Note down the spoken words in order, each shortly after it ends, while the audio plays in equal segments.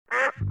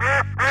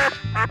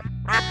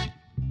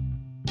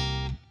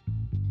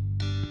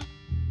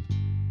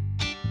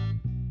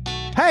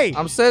Hey,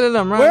 I'm setting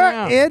them right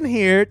now. we're in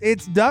here.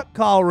 It's Duck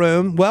Call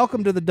Room.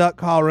 Welcome to the Duck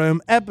Call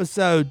Room,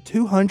 episode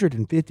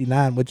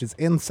 259, which is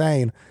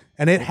insane.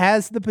 And it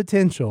has the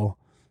potential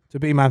to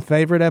be my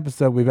favorite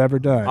episode we've ever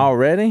done.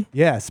 Already?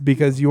 Yes,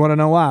 because you want to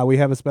know why. We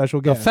have a special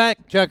The guest.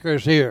 fact checker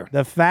is here.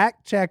 The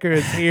fact checker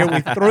is here.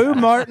 We threw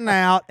Martin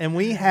out, and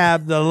we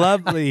have the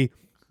lovely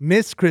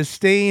Miss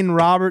Christine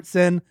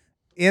Robertson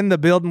in the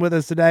building with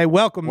us today.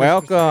 Welcome,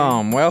 Miss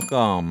Christine.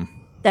 Welcome.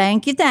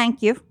 Thank you,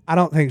 thank you. I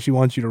don't think she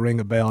wants you to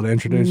ring a bell to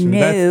introduce her. No.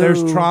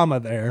 There's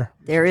trauma there.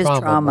 There is Trauma,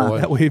 trauma. boy.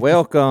 That we've-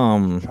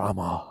 Welcome.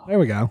 Trauma. There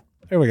we go.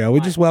 There we go. We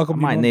just welcome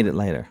I might you. need it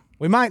later.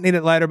 We might need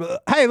it later,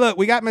 but hey, look,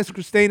 we got Miss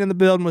Christine in the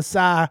building with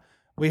Cy.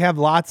 We have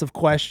lots of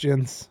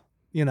questions.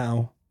 You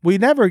know, we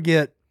never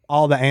get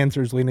all the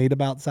answers we need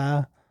about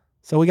Cy,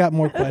 so we got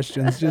more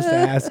questions just to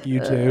ask you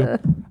two.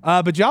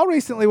 But y'all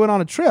recently went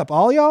on a trip.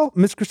 All y'all?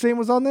 Miss Christine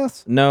was on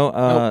this?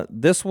 No,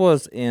 this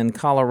was in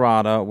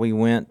Colorado. We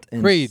went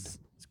and Creed,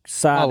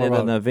 cited an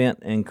Colorado. event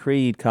in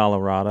Creed,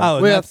 Colorado. Oh,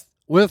 and that's-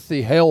 With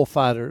the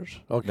Hellfighters.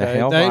 Okay. They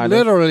Hellfighters.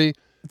 literally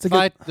It's a good-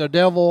 fight the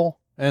devil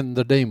and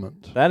the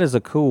demons. That is a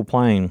cool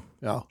plane.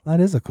 Yeah. that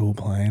is a cool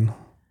plane.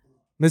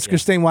 Miss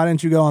Christine, why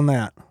didn't you go on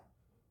that?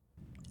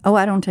 Oh,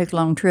 I don't take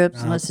long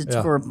trips unless it's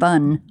yeah. for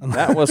fun.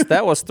 That was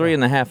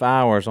 3.5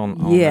 hours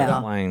on Yeah.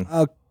 that plane.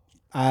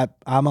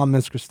 I'm on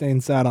Miss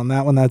Christine's side on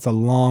that one. That's a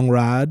long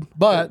ride.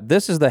 But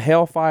This is the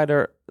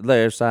Hellfighter.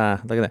 There's look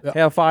at that.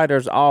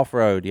 Hellfighters off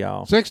road,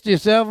 y'all.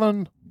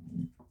 67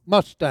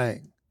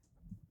 Mustang,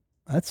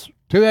 That's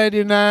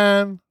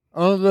 289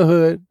 under the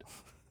hood,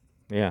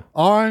 Yeah.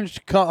 orange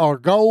or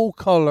gold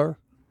color,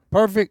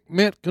 perfect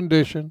mint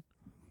condition.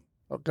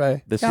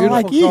 Okay. This Kinda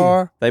Beautiful like you.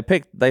 car They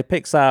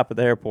picked Cy up at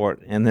the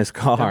airport in this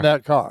car in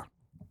that car.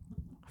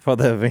 for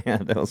the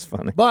event. It was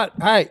funny. But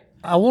hey,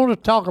 I want to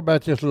talk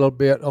about this a little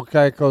bit,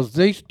 okay? Because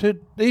these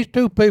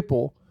two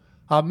people,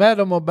 me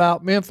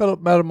and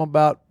Philip met them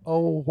about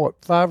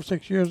 5 or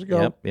 6 years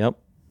ago. Yep.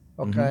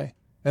 Okay,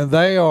 and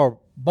they are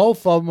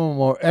both of them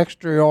are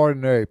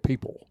extraordinary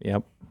people.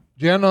 Yep.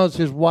 Jenna's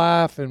his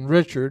wife, and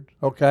Richard.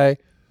 Okay,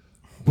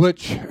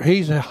 which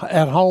he's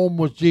at home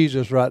with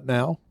Jesus right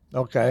now.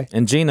 Okay,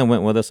 And Gina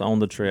went with us on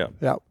the trip.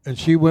 yeah, and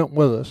she went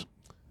with us.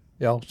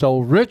 So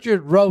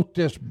Richard wrote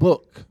this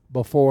book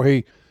before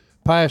he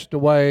passed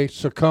away,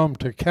 succumbed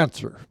to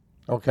cancer.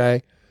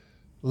 Okay,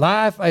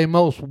 Life, a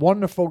Most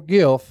Wonderful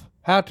Gift: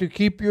 How to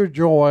Keep Your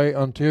Joy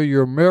Until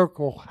Your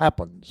Miracle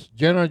Happens.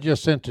 Jenna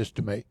just sent this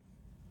to me,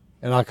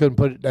 and I couldn't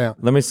put it down.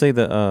 Let me see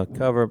the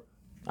cover.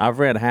 I've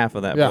read half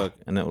of that Yeah. book,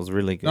 and it was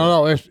really good.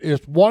 No,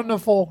 it's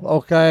wonderful.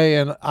 Okay,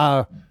 and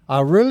I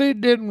really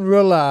didn't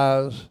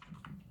realize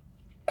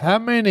how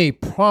many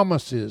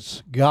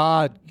promises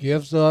God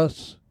gives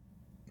us.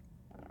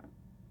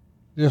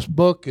 This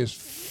book is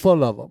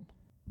full of them.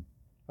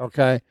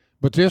 Okay,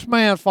 but this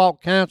man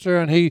fought cancer,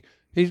 and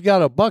he's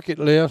got a bucket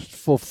list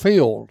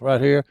fulfilled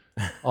right here,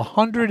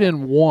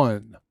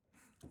 101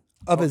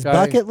 of his Okay.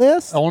 bucket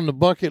list. on the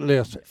bucket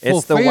list.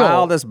 It's the Fulfilled.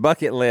 wildest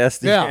bucket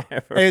list. Yeah.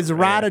 ever Is read.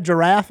 ride a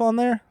giraffe on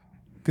there?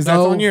 Because that's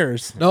No. on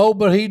yours. No,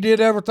 but he did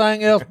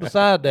everything else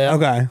beside that.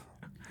 Okay.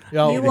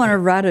 Yo, You want to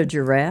ride a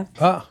giraffe?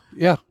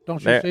 yeah, don't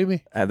you There, see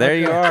me? there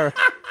you are.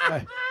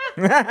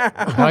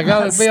 I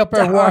got to be up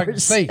there where I can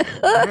see.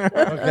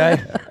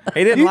 Okay.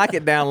 He didn't like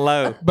it down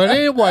low. But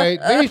anyway,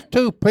 these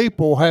two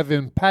people have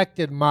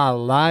impacted my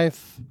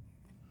life.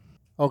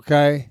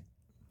 Okay.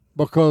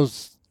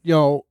 Because,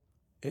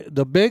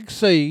 the big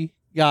C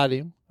got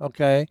him.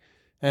 Okay.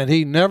 And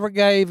he never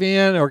gave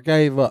in or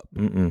gave up.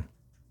 Mm-mm.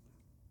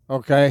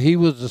 Okay. He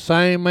was the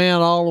same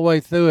man all the way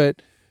through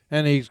it.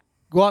 And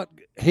what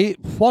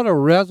a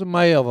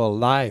resume of a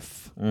life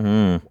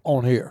Mm-hmm.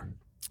 on here.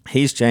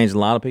 He's changed a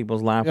lot of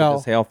people's life Yeah.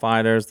 with his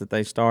Hellfighters that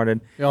they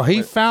started. He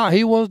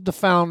was the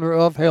founder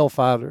of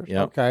Hellfighters.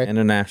 Yep. Okay.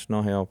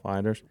 International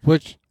Hellfighters.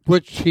 which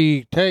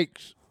he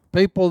takes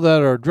people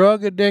that are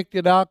drug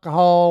addicted,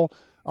 alcohol,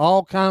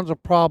 all kinds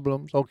of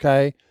problems.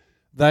 Okay,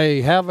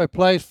 they have a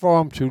place for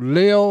them to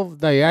live.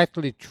 They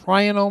actually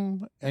train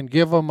them and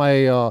give them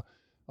a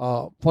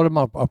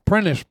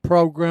apprentice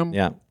program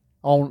Yeah.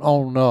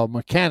 on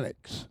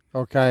mechanics.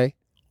 Okay,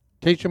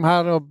 teach them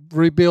how to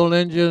rebuild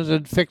engines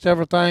and fix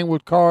everything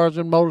with cars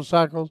and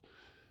motorcycles.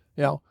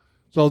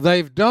 So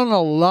they've done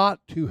a lot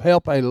to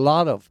help a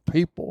lot of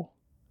people,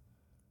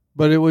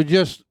 but it was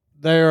just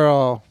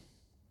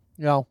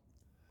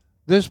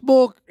this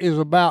book is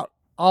about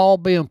all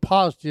being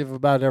positive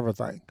about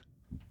everything.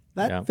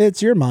 That Yeah.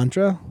 fits your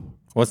mantra.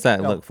 What's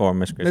that look for,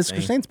 Miss Christine? Miss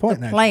Christine's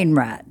pointing at you. Plane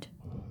ride.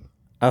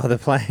 Oh, the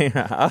plane.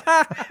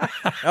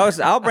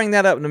 I'll bring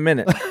that up in a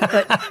minute.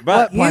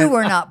 But You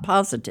were not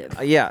positive.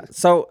 yeah,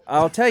 so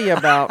I'll tell you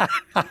about.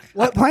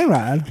 What plane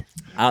ride?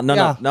 Yeah.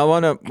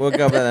 We'll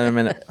go over that in a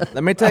minute.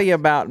 Let me tell you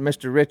about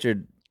Mr.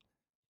 Richard.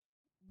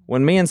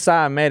 When me and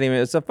Cy met him,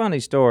 it's a funny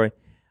story.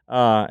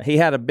 He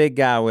had a big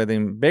guy with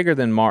him, bigger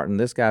than Martin.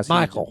 This guy's huge.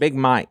 Michael. Big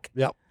Mike.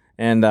 Yep.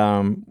 And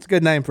It's a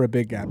good name for a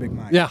big guy, Big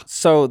Mike. Yeah.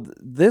 so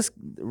this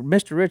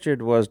Mr.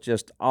 Richard was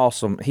just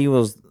awesome. He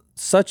was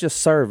such a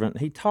servant.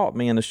 He taught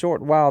me in the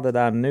short while that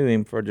I knew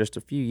him for just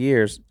a few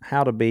years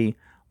how to be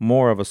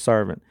more of a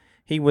servant.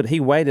 He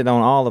waited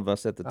on all of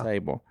us at the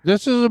table.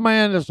 This is a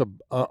man that's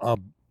a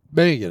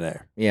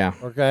billionaire. Yeah.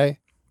 Okay.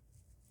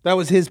 That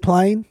was his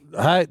plane.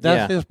 Hey, that's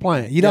Yeah. his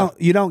plan. You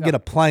don't get a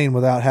plane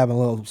without having a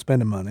little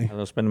spending money. I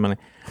was spending money.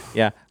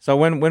 Yeah. So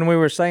when we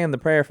were saying the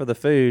prayer for the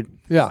food,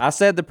 Yeah. I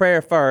said the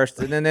prayer first,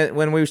 and then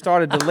when we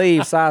started to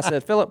leave, Si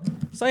said, "Philip,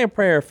 say a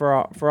prayer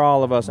for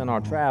all of us in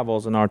our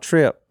travels and our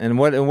trip." And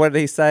what did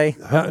he say?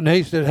 And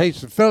he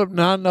said, Philip,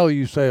 now I know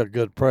you say a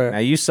good prayer. Now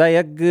you say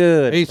a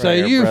good. He prayer,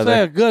 said, you brother.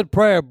 say a good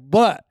prayer,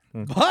 but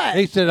But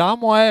he said,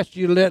 I'm going to ask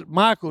you to let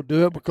Michael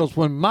do it because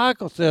when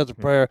Michael says a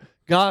prayer,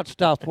 God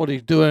stops what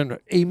he's doing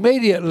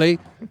immediately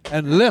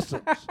and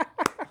listens.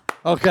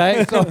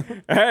 Okay? So,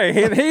 Hey,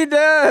 he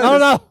does.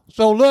 no.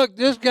 So, look,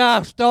 this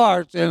guy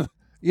starts and,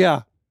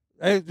 yeah,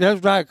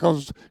 that's right,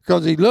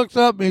 because he looks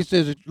up and he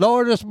says,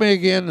 Lord, it's me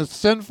again, the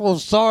sinful,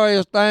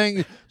 sorriest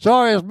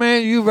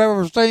man you've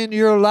ever seen in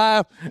your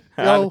life. You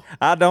know,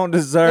 I don't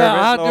deserve it.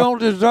 I Lord. don't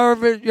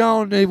deserve it. You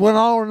know, and he went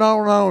on and on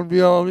and on, you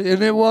know,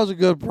 and it was a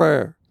good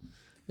prayer.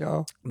 You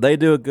know. They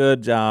do a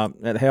good job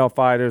at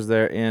Hellfighters.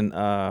 They're in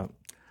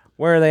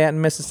where are they at in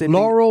Mississippi?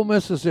 Laurel,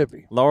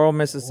 Mississippi. Laurel,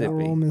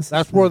 Mississippi.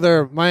 That's where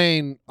their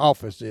main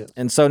office is.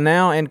 And so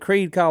now in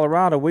Creed,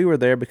 Colorado, we were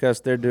there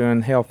because they're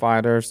doing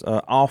Hellfighters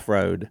off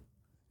road,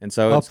 and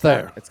so Up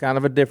there. it's kind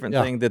of a different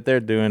Yeah. thing that they're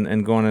doing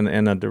and going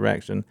in a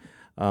direction.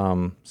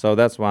 So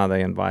that's why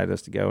they invited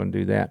us to go and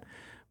do that.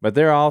 But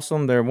they're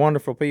awesome. They're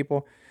wonderful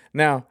people.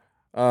 Now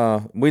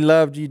we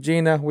loved you,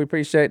 Gina. We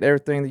appreciate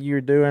everything that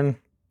you're doing.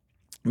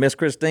 Miss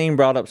Christine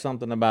brought up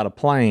something about a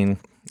plane,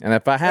 and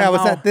if I had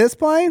was that this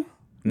plane?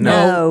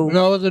 No.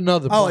 No, it was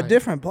another plane. Oh, a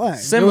different plane. It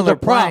was similar a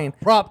prop, plane.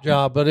 prop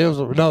job, but it was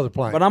another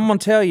plane. But I'm gonna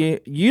tell you,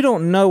 you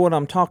don't know what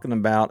I'm talking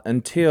about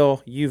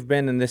until you've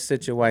been in this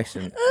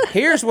situation.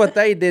 Here's what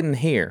they didn't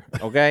hear,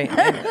 okay?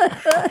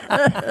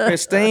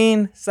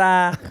 Christine, Si,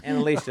 and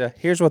Alicia,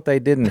 here's what they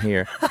didn't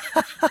hear.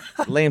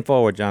 Lean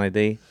forward, Johnny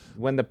D.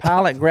 When the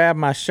pilot grabbed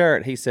my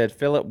shirt, he said,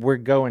 "Philip, we're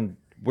going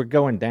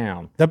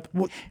down."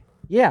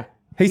 Yeah.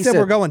 He said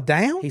we're going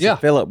down? He Yeah.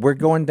 said, "Philip, we're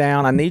going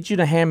down. I need you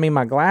to hand me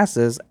my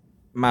glasses,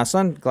 my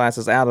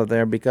sunglasses out of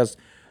there because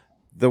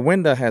the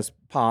window has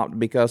popped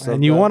because of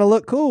And you the- want to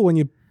look cool when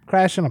you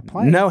crash in a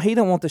plane. No, he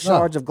don't want the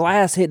shards of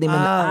glass hitting him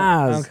in the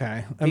eyes.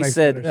 okay. That He makes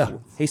said, better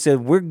he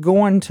said, we're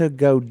going to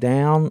go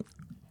down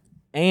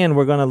and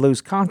we're going to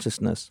lose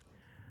consciousness.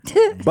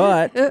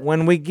 But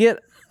when we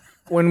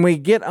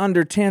get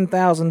under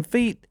 10,000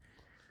 feet,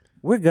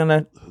 we're going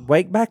to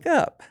wake back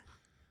up.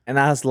 And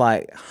I was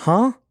like,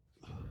 huh?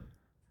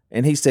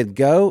 And he said,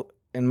 go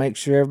and make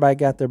sure everybody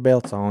got their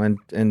belts on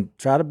and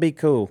try to be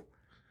cool,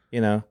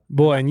 you know.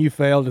 Boy, and you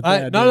failed at Hey,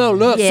 that. no, didn't you?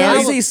 look. Yeah. I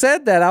As was, he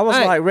said that, I was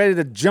Hey. like ready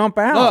to jump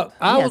out. look,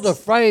 I was Yes.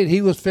 afraid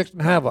he was fixing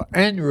to have an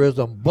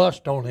aneurysm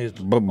bust on his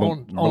Boom, boom,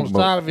 on boom, the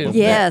side of his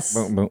Yes.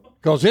 Boom, boom.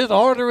 because his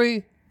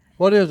artery,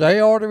 what is a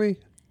artery?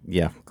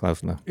 Yeah,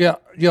 close enough. Yeah,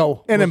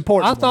 An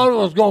important I thought it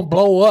was going to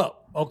blow up.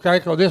 Okay,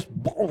 because this.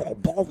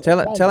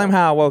 Tell him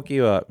how I woke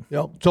you up.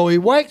 So he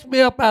wakes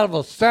me up out of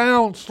a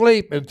sound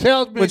sleep and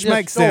tells me Which this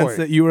makes story. sense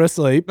that you were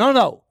asleep.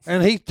 No.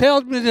 And he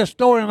tells me this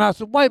story, and I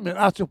said, wait a minute.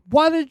 I said,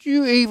 why did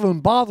you even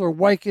bother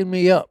waking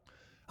me up?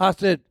 I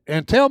said,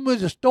 and tell me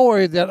the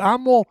story that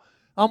I'm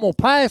gonna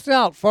pass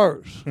out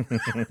first.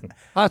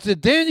 I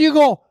said, then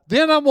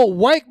I'm gonna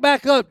wake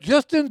back up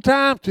just in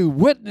time to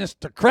witness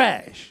the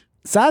crash.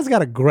 Si's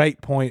got a great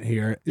point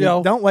here.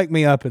 Yo. Don't wake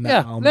me up in that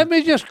Yeah, moment. let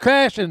me just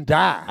crash and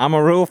die. I'm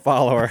a rule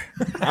follower.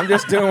 I'm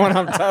just doing what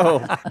I'm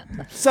told.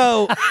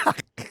 So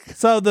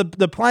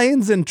the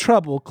plane's in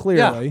trouble,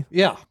 clearly.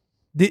 Yeah.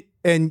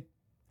 And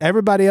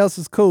everybody else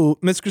is cool.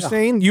 Miss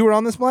Christine, you were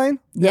on this plane?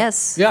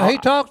 Yes. Yeah, he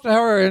talks to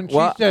her and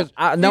Well, she says,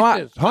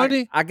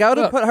 honey, I go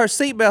to look, put her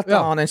seatbelt Yeah.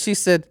 on, and she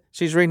said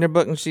she's reading her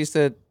book, and she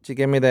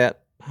gave me that.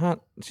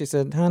 She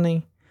said,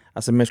 honey. I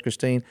said, Miss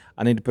Christine,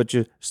 I need to put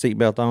your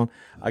seatbelt on.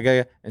 I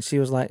go, and she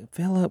was like,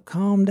 Philip,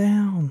 calm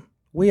down.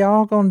 We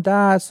all gonna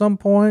die at some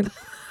point.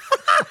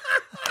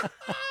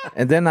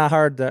 And then I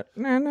heard that.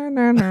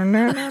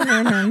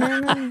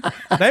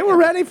 They were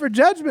ready for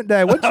Judgment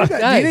Day. What you got?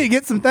 Hey. You need to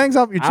get some things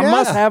off your chest. I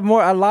must have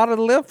a lot to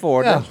live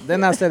for. Yeah.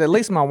 Then I said, at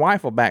least my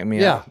wife will back me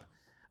Yeah. up.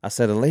 I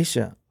said,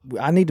 Alicia,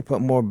 I need to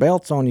put more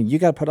belts on you. You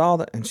got to put all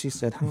that. And she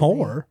said,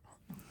 more.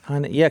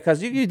 honey, yeah,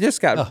 because you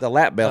just got the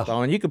lap belt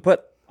on, and you could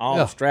put all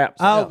the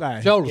straps. on.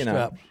 Okay. shoulder You know.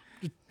 straps.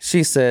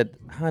 She said,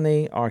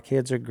 honey, our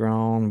kids are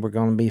grown. We're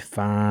going to be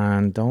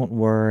fine. Don't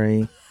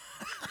worry.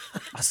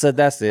 I said,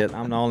 that's it.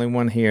 I'm the only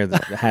one here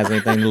that has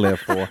anything to live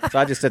for. So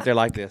I just sit there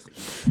like this.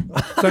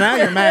 So now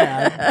you're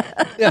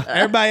mad. Yeah.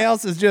 Everybody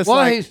else is just Well,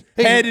 like he's-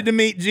 headed to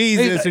meet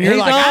Jesus, and you're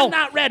like, I'm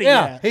not ready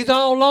Yeah, yet. he's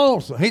all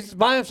alone. He's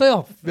by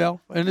himself,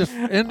 in this.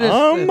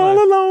 I'm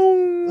all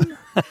alone.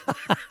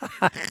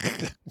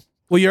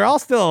 Well, you're all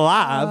still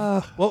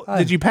alive. Well,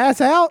 did you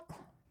pass out?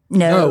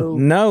 No.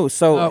 No,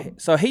 so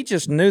he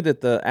just knew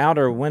that the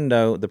outer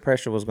window, the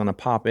pressure was going to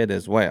pop it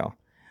as well,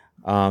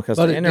 because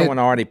But the it inner one didn't.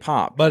 already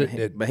popped. But it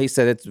didn't. But he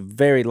said it's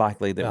very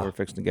likely that we're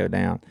fixing to go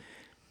down.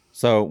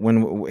 So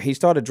when he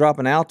started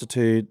dropping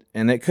altitude,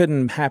 and it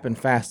couldn't happen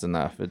fast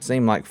enough. It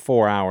seemed like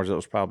 4 hours. It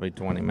was probably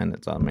 20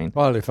 minutes. I mean,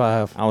 Probably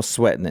 5. I was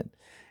sweating it.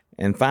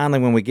 And finally,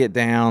 when we get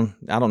down,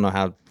 I don't know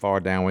how far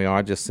down we are.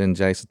 I just send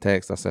Jace a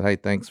text. I said, "Hey,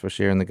 thanks for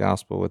sharing the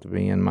gospel with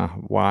me and my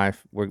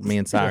wife. Me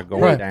and Si are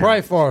going down."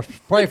 Pray for us.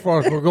 Pray for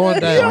us. We're going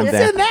You down. don't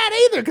send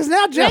that either, because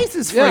now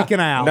Jason's Yeah. freaking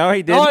out. No,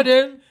 he didn't. No, I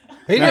didn't.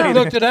 He just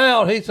looked it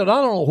out. He said,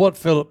 I don't know what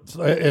Philip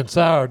and Si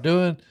are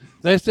doing.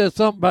 They said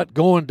something about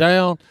going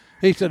down.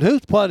 He said,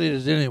 whose putt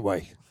is it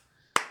anyway?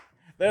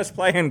 They're just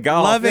playing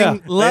golf.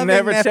 Loving They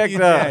never nephew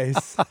checked up.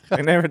 Jace.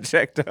 They never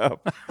checked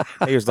up.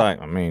 He was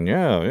like, I mean,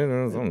 yeah, you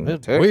know, some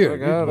It's text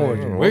weird. I got, These boys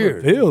you are know,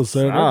 weird. Phil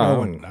said,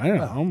 Oh,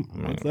 damn,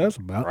 what's that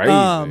about? Crazy.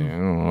 I don't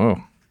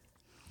know.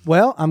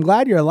 Well, I'm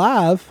glad you're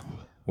alive.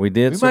 We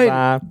did made it.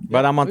 survive,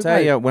 but I'm we gonna tell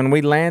made you, it. when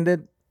we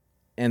landed,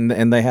 and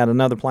they had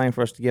another plane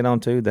for us to get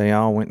on too, they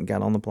all went and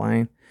got on the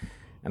plane,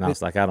 and I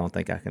was like, I don't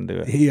think I can do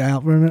it. He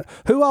out.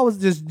 Who all was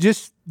just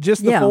the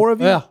Yeah. 4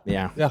 of you? Yeah.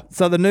 Yeah. Yeah.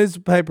 So the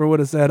newspaper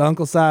would have said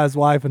Uncle Si's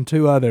wife and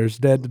 2 others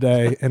dead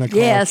today in a car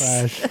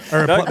Yes. crash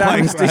or a Duck plane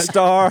Dynasty crash.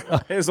 star,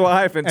 his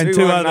wife, and, And two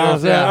 2 others.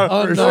 unknowns. Yeah,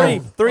 No, unknown.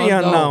 three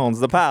Unknown. unknowns.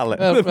 The pilot.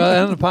 And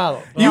the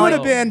pilot. You would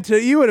have been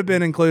You would have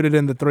been included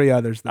in the 3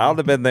 others. Though. I would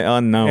have been the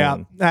unknown. Yeah.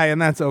 Hey,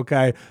 and that's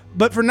okay.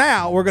 But for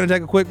now, we're going to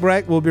take a quick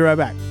break. We'll be right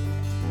back.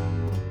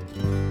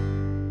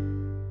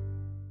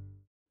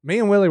 Me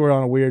and Willie were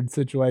on a weird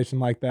situation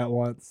like that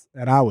once,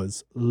 and I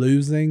was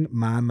losing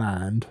my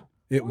mind.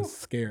 It was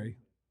scary.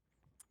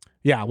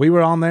 Yeah, we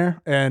were on there,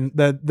 and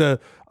the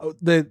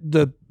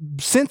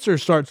sensor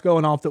starts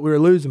going off that we were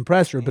losing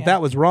pressure, but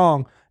that was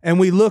wrong. And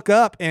we look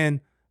up, and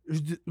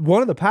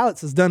one of the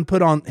pilots has done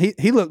put on.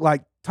 He looked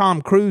like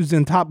Tom Cruise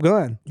in Top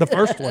Gun, the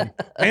first one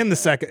and the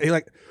second. He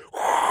like,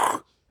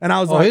 and I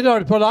was Oh, like, he'd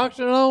already put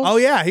oxygen on? oh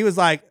yeah. He was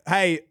like,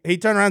 hey, he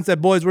turned around and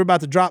said, boys, we're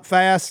about to drop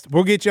fast.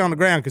 We'll get you on the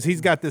ground because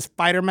he's got this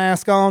fighter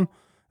mask on.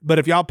 But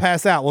if y'all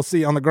pass out, we'll see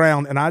you on the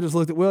ground. And I just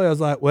looked at Willie. I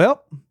was like,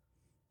 well,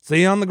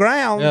 see you on the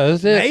ground. Yeah,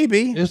 that's it.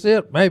 Maybe. That's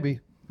it.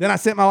 Maybe. Then I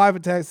sent my wife a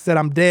text and said,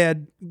 I'm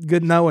dead.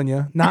 Good knowing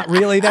you. Not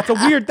really. That's a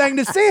weird thing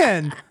to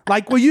send.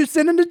 Like, were you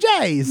sending to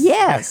Jay's?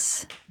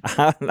 Yes.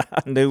 I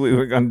knew we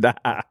were going to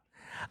die.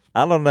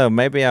 I don't know.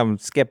 Maybe I'm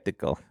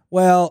skeptical.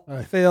 Well,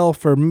 Phil,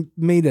 for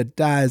me to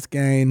die is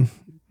gain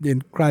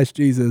in Christ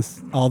Jesus,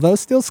 although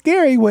still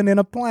scary when in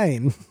a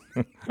plane.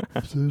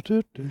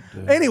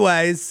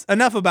 Anyways,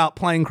 enough about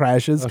plane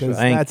crashes because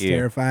Thank that's you.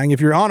 terrifying. If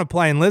you're on a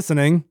plane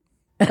listening,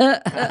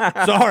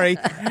 sorry,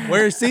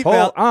 wear your Pull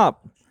seatbelt.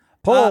 up.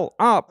 Pull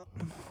up.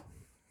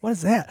 What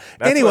is that? That's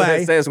what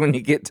Anyway, it says when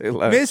you get too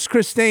low. Miss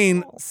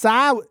Christine,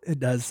 it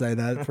does say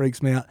that. It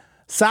freaks me out.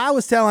 Cy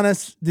was telling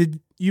us, did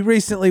you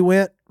recently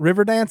went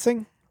river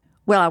dancing?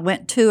 Well, I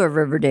went to a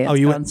Riverdance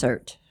you went-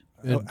 concert.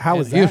 How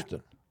was that?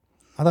 Houston.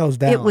 I thought it was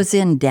down. It was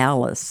in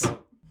Dallas.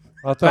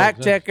 I thought Fact it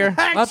was checker.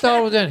 I thought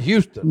it was in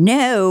Houston.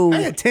 No.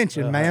 Pay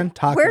attention, man.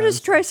 Tacos. Where does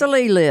Tracy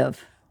Lee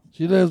live?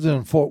 She lives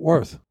in Fort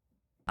Worth.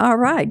 All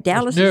right.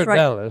 Dallas near is right.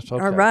 Dallas,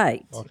 okay. All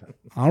right.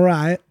 All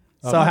right.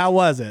 So how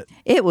was it?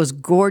 It was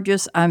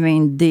gorgeous. I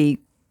mean, the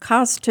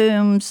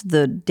costumes,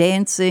 the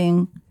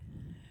dancing,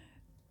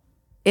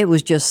 it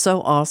was just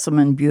so awesome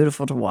and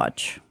beautiful to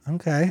watch.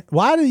 Okay.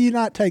 Why do you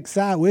not take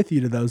Cy with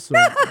you to those sort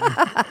of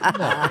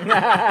things?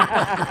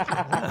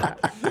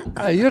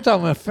 Hey, you're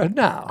talking about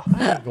no.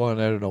 I ain't going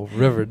there to no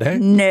river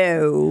dance.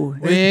 No.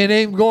 We ain't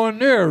even going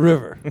near a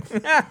river.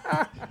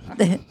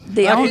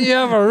 The How can only, you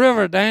have a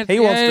river dance? He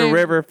You wants to ain't-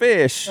 river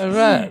fish. That's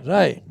right,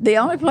 right. the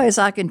only place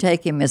I can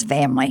take him is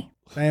family.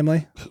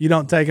 Family? You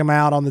don't take them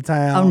out on the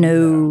town? Oh,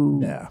 no.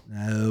 Yeah.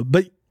 No.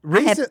 But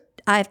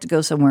I have to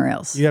go somewhere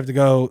else. you have to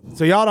go.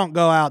 So y'all don't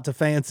go out to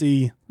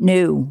fancy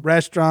No.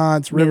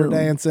 restaurants, river No.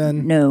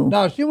 dancing? No.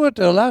 No, she went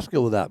to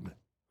Alaska without me.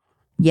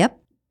 Yep.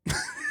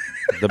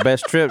 The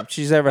best trip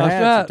she's ever That's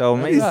had, right. she told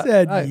He me. That's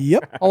said, Hey.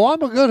 yep. Oh,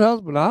 I'm a good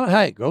husband.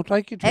 Hey, go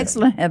take your trip.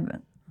 Excellent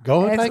heaven.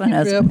 Go and take Excellent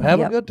your trip. husband. Have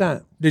Yep. a good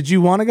time. Did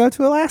you want to go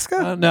to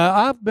Alaska? No,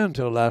 I've been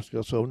to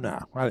Alaska, so no,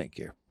 I didn't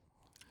care.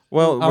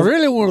 Well, I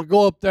really want to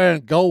go up there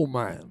and gold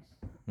mine.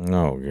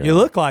 no, God. You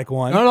look like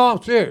one. No,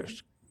 I'm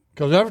serious.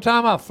 Because every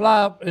time I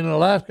fly up in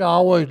Alaska, I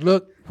always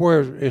look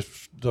where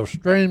the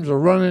streams are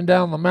running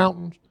down the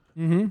mountains.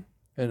 Mm-hmm.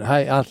 And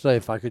hey, I say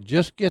if I could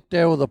just get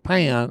there with a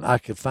pan, I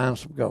could find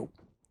some gold.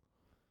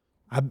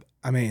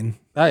 I mean,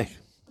 Hey,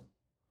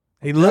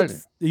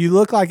 you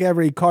look like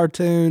every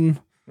cartoon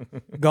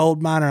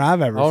gold miner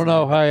I've ever oh seen.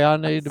 no, hey, I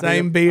need to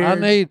Same be.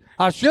 beard.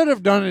 I should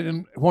have done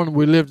it when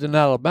we lived in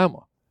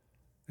Alabama.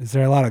 Is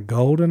there a lot of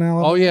gold in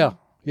Alabama? Oh yeah,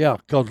 yeah.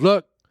 Because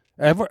look,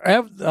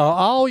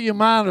 all your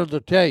miners will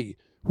tell you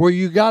where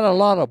you got a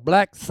lot of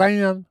black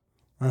sand,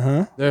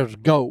 Uh-huh. there's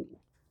gold,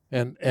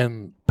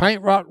 and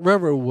Paint Rock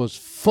River was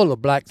full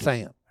of black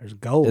sand. There's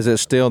gold. Is it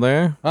still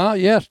there?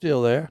 Yeah,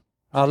 still there.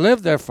 I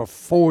lived there for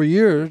 4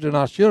 years, and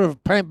I should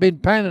have been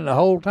painting the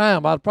whole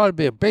time. I'd probably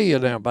be a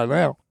billionaire by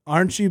now.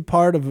 Aren't you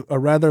part of a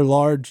rather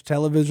large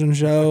television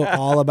show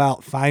all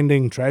about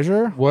finding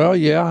treasure? Well,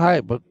 yeah, hey,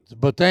 but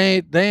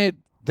they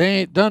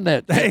ain't done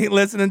that. They ain't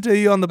listening to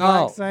you on the No.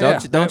 black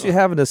sand. Don't you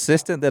have an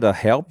assistant that'll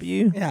help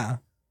you? Yeah.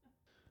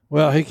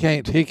 Well, he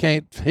can't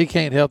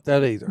help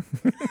that either.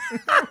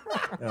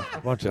 Yeah, a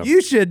bunch of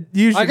You should.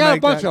 I got a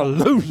make bunch that- of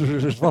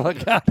losers. Is what I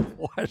got.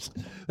 Boys.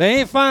 They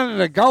ain't finding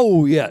the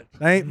gold yet.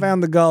 They ain't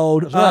found the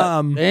gold. That's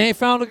right. They ain't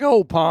found the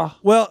gold, Pa.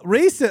 Well,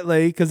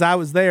 recently, because I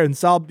was there and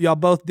saw y'all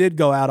both did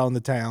go out on the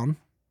town,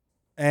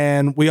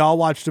 and we all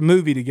watched a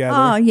movie together.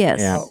 Oh, yes.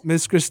 Yeah.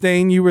 Miss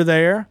Christine, you were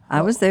there.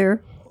 I was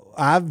there.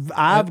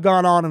 I've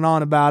gone on and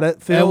on about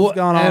it. Phil's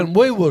gone on. And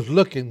we was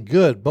looking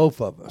good, both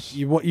of us.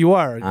 You were.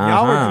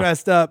 Y'all were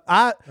dressed up.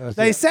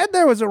 They said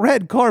there was a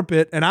red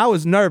carpet, and I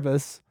was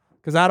nervous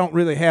because I don't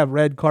really have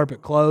red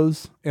carpet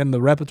clothes in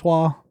the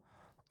repertoire.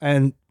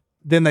 And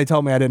then they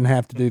told me I didn't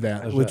have to do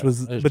that, That's which right.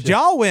 was. It's But just-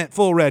 y'all went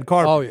full red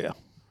carpet. Oh yeah,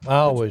 I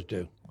always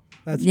do.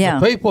 That's Yeah.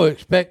 People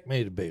expect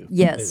me to be.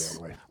 Yes.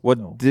 That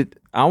way.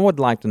 I would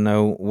like to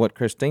know what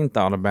Christine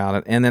thought about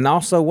it, and then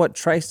also what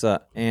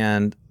Teresa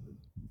and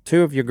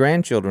 2 of your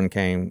grandchildren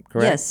came.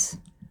 Correct? Yes.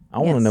 I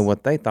want to Yes. know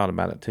what they thought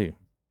about it too.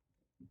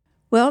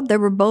 Well, they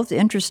were both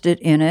interested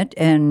in it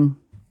and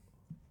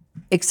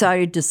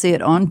excited to see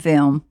it on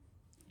film.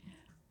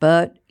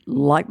 But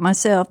like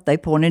myself, they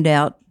pointed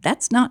out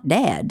that's not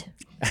Dad,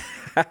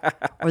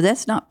 or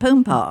that's not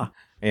Poompa.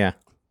 Yeah.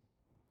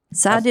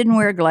 Si didn't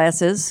wear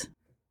glasses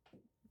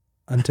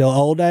Until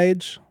old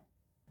age.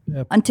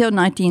 until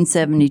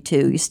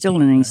 1972. He's still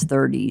in his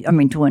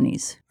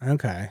 20s.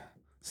 Okay.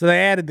 So they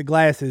added the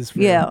glasses for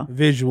Yeah.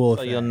 visual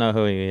So effect. you'll know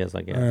who he is,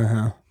 I guess.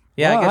 Uh-huh.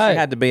 Yeah, I Well, guess hey. you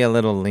had to be a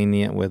little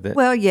lenient with it.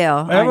 Well,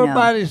 yeah,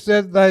 Everybody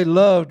said they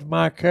loved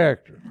my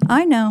character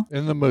I know.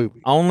 in the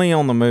movie. Only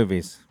on the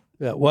movies.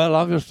 Yeah, well,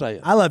 I'm just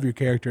saying. I love your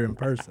character in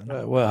person.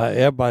 Well, hey,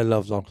 everybody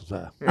loves Uncle Si.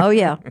 Oh,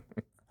 yeah.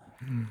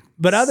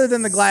 But other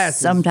than the glasses,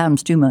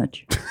 Sometimes too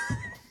much.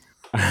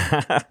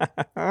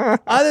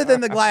 other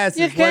than the glasses,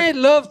 You can't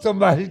love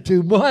somebody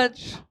too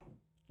much.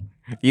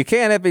 You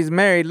can't if he's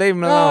married. Leave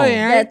him Oh, alone.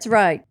 yeah. That's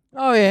right.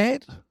 Oh, he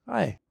ain't.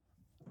 Hey.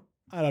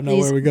 I don't know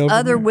These where we go.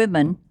 other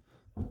women,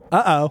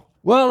 Uh-oh.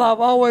 Well, I've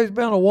always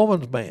been a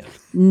woman's man.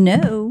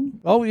 no.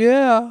 Oh,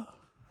 yeah.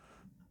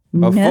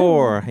 No.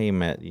 Before he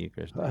met you,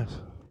 Christine.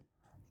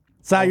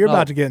 Si, you're no.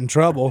 about to get in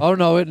trouble. Oh,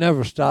 no, it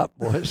never stopped,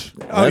 boys.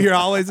 Oh, you're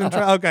always in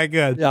trouble? Okay,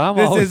 good. Yeah, I'm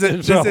this always isn't in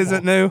This trouble.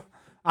 isn't new?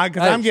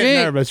 Because Hey, I'm getting she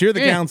ain't- nervous. You're the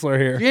she ain't- counselor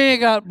here. You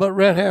ain't got but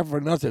red hair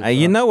for nothing. Hey,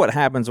 you son. know what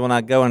happens when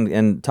I go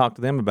and talk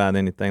to them about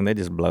anything? They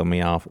just blow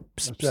me off.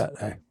 Psst, That's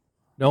psst. right. Hey,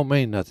 don't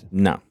mean nothing.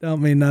 No.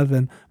 Don't mean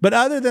nothing. But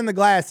other than the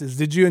glasses,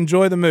 did you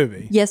enjoy the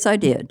movie? Yes, I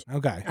did.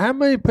 Okay. How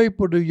many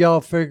people do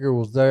y'all figure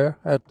was there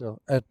at the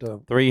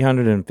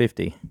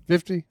 350.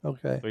 50? Okay.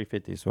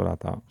 350 is what I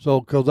thought. So,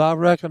 because I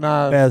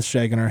recognize. Beth's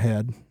shaking her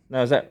head.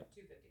 No, is that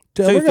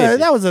We're gonna- 250.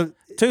 That was a.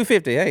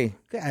 250? Hey.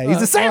 Yeah,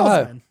 he's a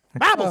salesman.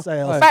 Bible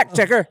sales. Fact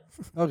checker.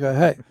 Okay,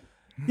 hey.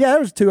 Yeah, there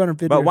was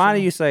 250. But or why do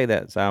something. you say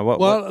that, Si?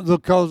 What? Well,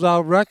 because I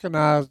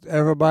recognized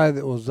everybody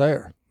that was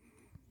there.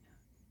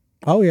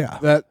 Oh yeah.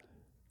 That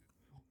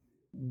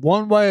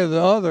one way or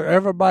the other,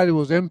 everybody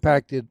was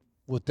impacted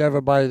with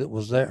everybody that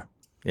was there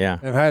Yeah.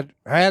 and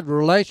had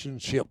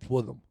relationships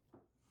with them.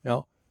 You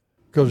know,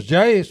 because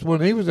Jace,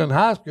 when he was in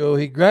high school,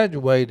 he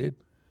graduated.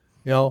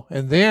 You know,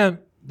 and then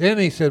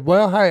he said,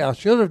 "Well, hey, I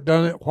should have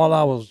done it while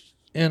I was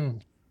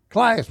in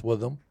class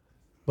with them,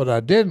 but I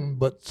didn't.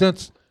 But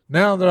since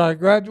now that I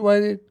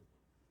graduated."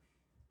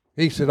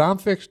 He said, I'm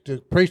fixed to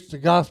preach the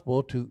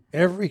gospel to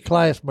every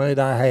classmate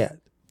I had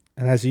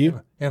And that's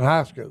you. in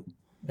high school.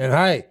 And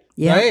hey,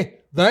 Yeah.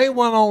 they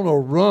went on a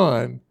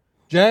run.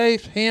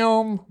 Jace,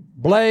 him,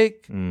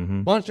 Blake,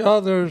 bunch of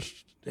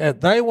others,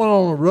 and they went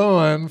on a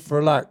run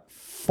for like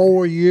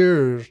 4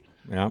 years,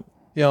 Yeah.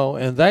 you know,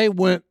 and they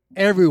went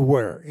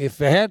everywhere. If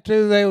they had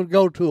to, they would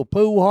go to a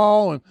pool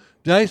hall, and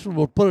Jason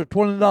would put a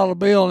 $20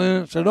 bill in it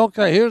and said,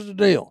 okay, here's the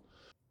deal.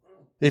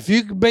 If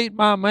you can beat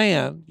my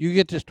man, you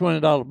get this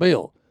 $20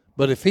 bill.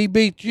 But if he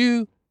beats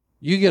you,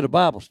 you get a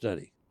Bible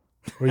study.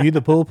 Were you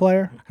the pool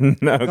player? No,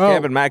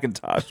 Kevin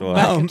McIntosh was.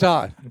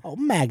 McIntosh. Oh,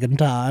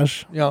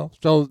 Macintosh. You know,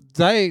 so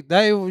they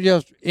were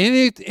just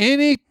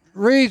any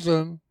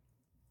reason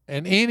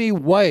and any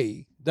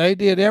way they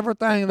did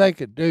everything they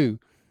could do,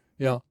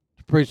 you know,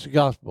 to preach the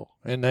gospel.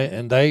 And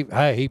they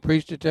hey, he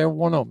preached it to every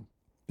one of them.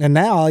 And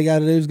now all you got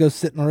to do is go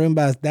sit in a room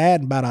by his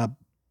dad, and about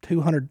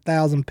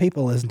 200,000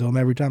 people listen to him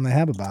every time they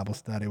have a Bible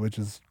study, which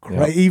is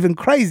even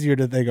crazier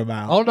to think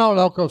about. Oh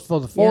no, because for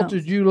the 4th Yeah.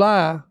 of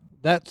July,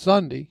 that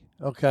Sunday,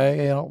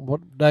 okay, you know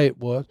what day it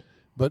was,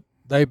 but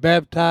they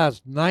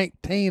baptized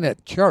 19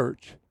 at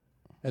church,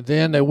 and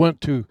then they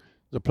went to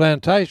the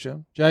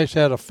plantation. Jace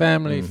had a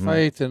family,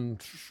 faith,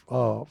 and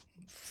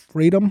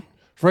Freedom.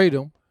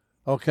 freedom,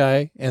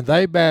 okay, and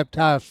they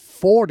baptized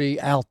 40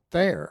 out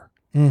there.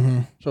 Mm-hmm.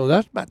 So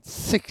that's about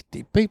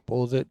 60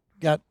 people that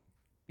got,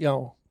 you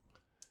know,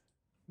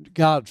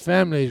 God's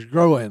family is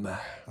growing,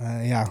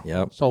 Yeah.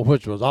 Yep. so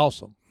which was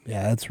awesome.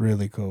 Yeah, that's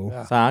really cool.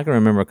 Yeah. So I can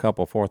remember a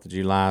couple 4th of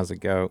Julys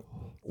ago.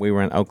 We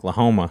were in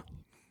Oklahoma,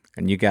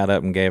 And you got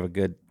up and gave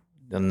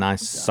a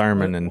nice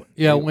sermon, and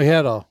Yeah, we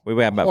had a we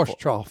had about horse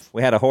trough.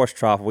 We had a horse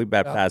trough. We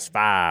baptized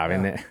 5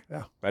 in it,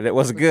 Yeah. but it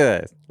was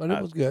good. But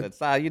it was good.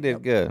 Si, you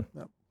did good.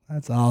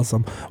 That's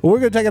awesome. Well, we're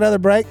going to take another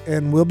break,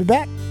 and we'll be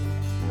back.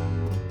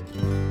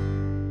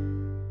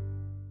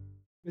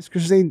 Miss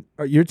Christine,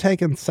 you're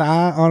taking Si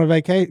on a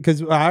vacation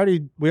because we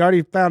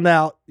already found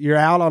out you're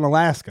out on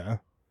Alaska.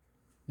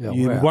 Yeah,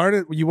 You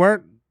well,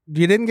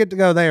 you didn't get to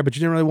go there, but you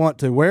didn't really want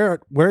to. Where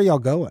are y'all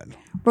going?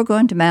 We're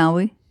going to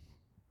Maui.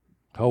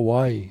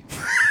 Hawaii.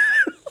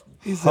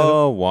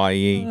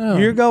 Hawaii. Yeah.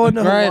 You're going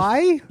to Grass-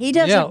 Hawaii? He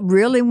doesn't Yeah.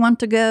 really want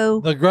to go,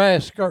 The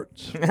grass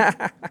skirts.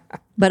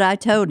 but I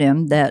told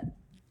him that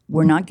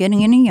we're not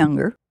getting any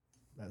younger,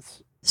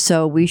 That's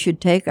so we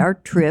should take our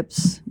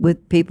trips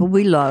with people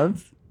we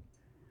love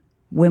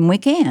when we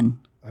can.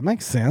 That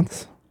makes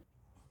sense.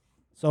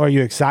 So are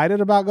you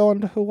excited about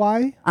going to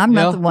Hawaii? I'm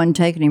not Yeah. the one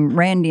taking him.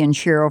 Randy and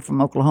Cheryl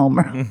from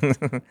Oklahoma.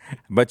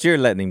 But you're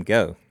letting him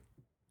go.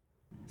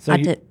 So I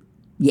you- did.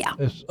 Yeah.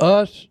 It's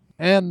us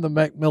and the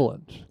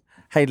Macmillans.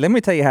 Hey, let me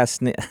tell you how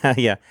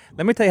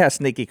let me tell you how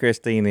sneaky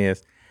Christine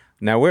is.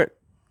 Now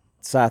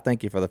Si,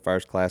 thank you for the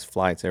first class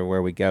flights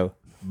everywhere we go.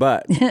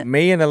 But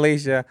me and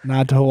Alicia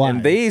not to Hawaii.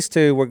 and these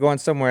two, we're going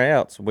somewhere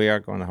else. We are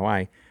going to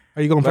Hawaii.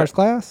 Are you going first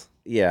class?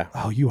 Yeah.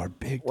 Oh, you are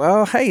big.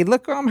 Well, hey,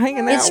 look who I'm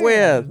hanging out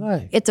with.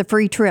 Hey, It's a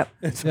free trip.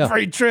 It's Yeah. a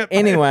free trip.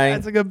 Anyway.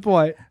 That's a good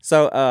point.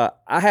 So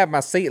I have my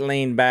seat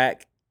leaned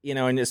back,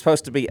 and it's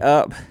supposed to be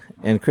up,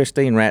 and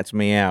Christine rats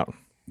me out.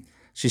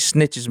 She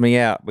snitches me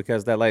out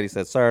because that lady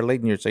said, "Sir,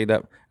 lean your seat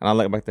up." And I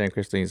look back there, and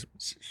Christine's,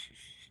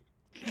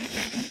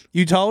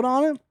 You told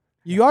on him?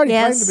 You already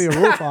Yes. claimed to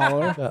be a rule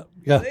follower.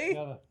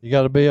 you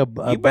got to be a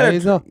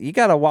bather. you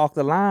got to walk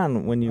the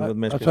line when you with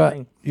Miss That's Christine.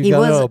 right. You He got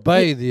to wasn't-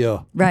 obey the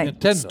Right.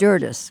 Nintendo.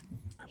 Stewardess.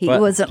 He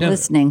But- wasn't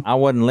listening. I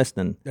wasn't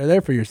listening. They're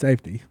there for your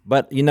safety.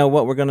 But you know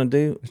what we're gonna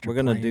do? We're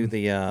gonna do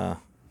the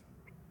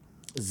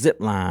zip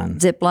line.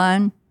 Zip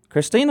line.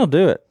 Christine will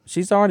do it.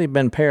 She's already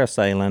been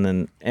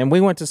parasailing, and we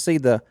went to see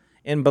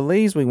in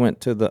Belize. We went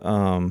to the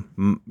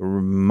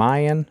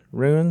Mayan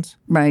ruins.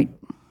 Right.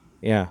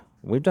 Yeah,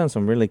 we've done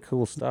some really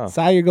cool stuff.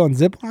 Si, you're going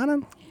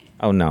ziplining?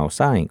 Oh no,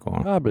 Si ain't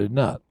going. Probably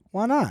not.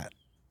 Why not?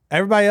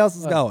 Everybody else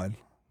is going.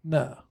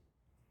 No.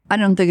 I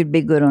don't think it'd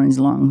be good on his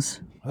lungs.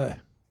 Hey.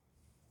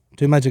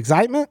 Too much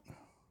excitement?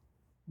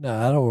 No,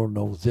 I don't want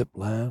no zip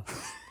line.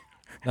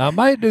 Now, I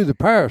might do the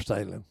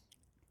parasailing.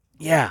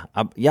 Yeah,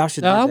 y'all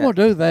should. Now, do I'm that. going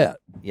to do that.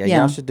 Yeah, Yeah.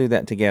 y'all should do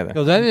that together.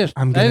 Because they just,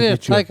 I'm gonna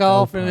get you a take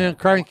off and GoPro. then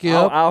crank you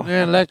up and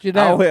then let you I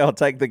down. will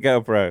take the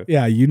GoPro.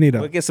 Yeah, you need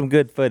We'll a. get some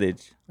good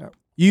footage.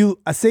 You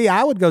see,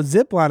 I would go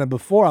ziplining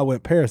before I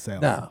went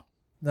parasailing.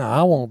 No,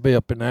 I won't be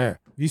up in there.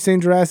 You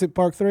seen Jurassic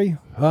Park 3?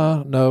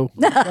 No.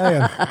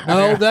 Saying.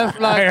 No, that's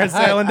like.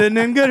 Parasailing didn't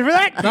end good for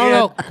that.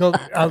 No, because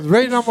the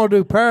reason I'm going to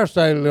do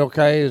parasailing,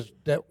 okay, is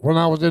that when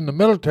I was in the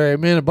military,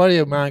 me and a buddy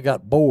of mine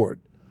got bored.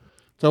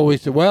 So we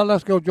said, well,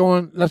 let's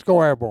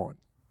go airborne.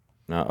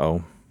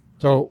 Uh-oh.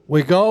 So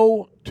we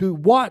go to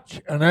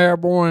watch an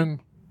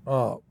airborne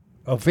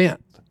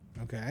event.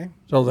 Okay.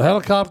 So the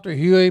helicopter,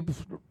 Huey,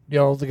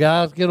 the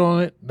guys get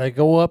on it, they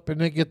go up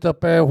and it gets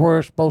up there where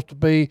it's supposed to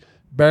be.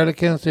 Barely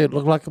can see it,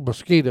 look like a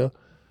mosquito.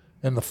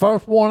 And the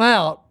first one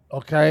out,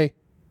 okay,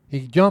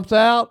 he jumps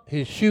out,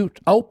 his chute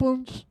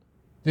opens,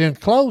 then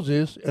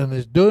closes, and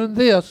is doing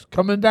this,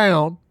 coming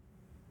down,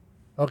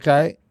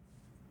 okay.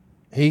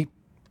 He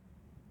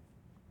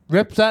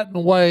rips that in the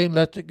way and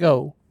lets it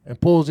go and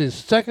pulls his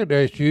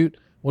secondary chute.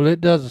 Well,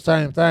 it does the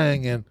same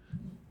thing and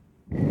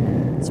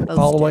Supposed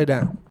all the to. way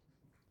down.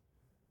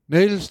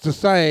 Needless to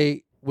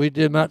say, we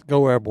did not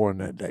go airborne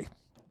that day.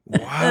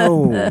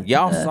 Whoa,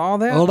 y'all saw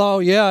that? Although,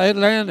 yeah, it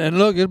landed, and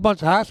look, it's a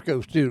bunch of high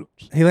school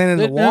students. He landed in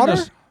the Sitting water?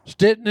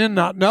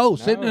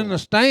 sitting in the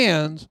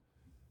stands.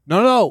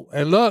 No,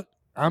 and look,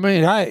 I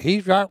mean, hey,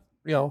 he's right,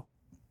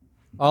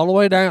 all the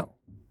way down.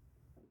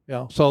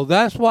 So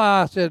that's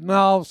why I said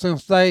no,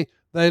 since they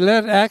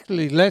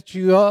actually let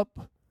you up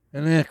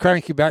and then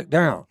crank you back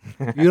down.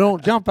 You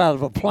don't jump out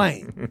of a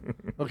plane.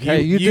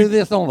 Okay, you do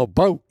this on a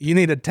boat. You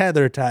need a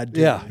tether tied to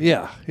you.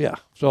 Yeah.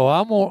 So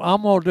I'm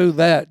gonna do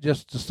that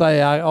just to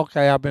say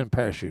I've been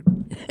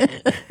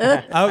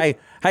parachuting.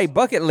 Hey,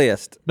 bucket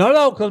list.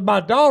 No, because my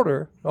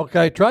daughter,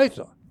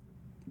 Teresa,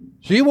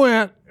 she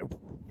went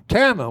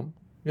tandem,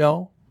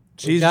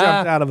 She's guy-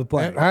 jumped out of a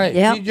plane. Hey,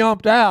 Yep. she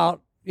jumped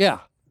out,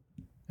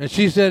 and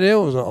she said it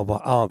was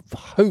a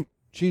hoot.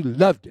 She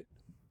loved it.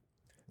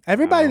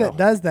 Everybody that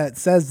does that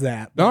says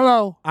that.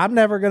 No. I'm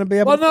never going to be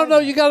able Well, to. no,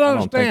 you got to I don't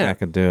understand. think I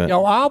could do it.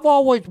 I've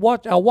always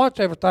watched. I watch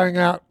everything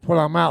out when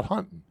I'm out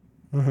hunting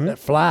that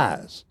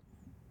flies.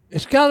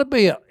 It's got to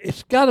be.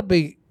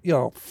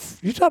 You're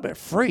talking about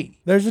free.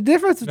 There's a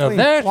difference Now, between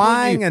there's when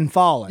flying you- and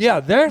falling.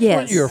 Yeah, there's when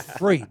Yes. you're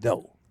free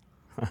though.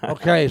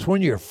 Okay, it's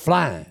when you're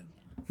flying.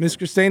 Miss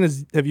Christine,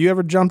 have you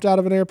ever jumped out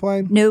of an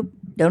airplane? Nope.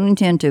 Don't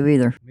intend to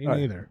either. Me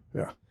neither.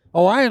 Yeah.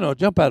 Oh, I ain't no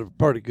jump out of a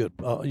pretty good,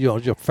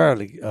 just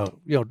fairly,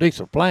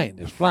 decent plane.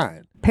 It's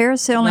flying.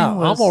 Parasailing Now,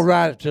 was. I'm gonna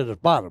ride it to the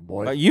bottom,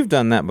 boy. You've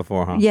done that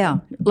before, huh? Yeah.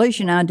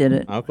 Alicia and I did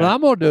it. Okay. But I'm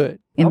gonna do it.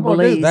 In I'm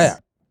gonna do Belize.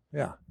 that.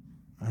 Yeah.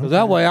 So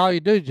that way, all you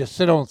do is just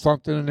sit on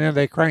something, and then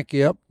they crank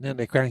you up, and then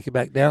they crank you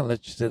back down, and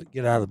let you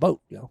get out of the boat.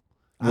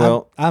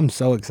 Well, I'm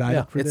so excited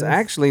Yeah. for it's this.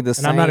 actually the and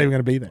same. I'm not even going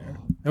to be there.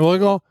 And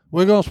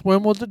we're gonna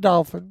swim with the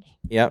dolphins.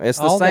 Yeah, it's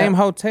the all same that.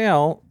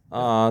 hotel,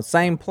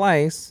 same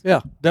place. Yeah,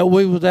 that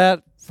we was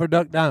at for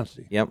Duck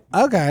Dynasty. Yep.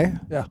 Okay.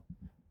 Yeah.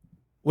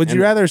 Would you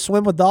And- rather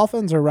swim with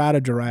dolphins or ride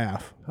a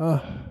giraffe?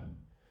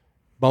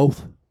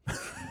 Both.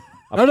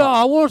 No,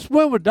 I want to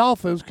swim with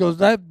dolphins because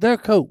they're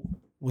cool.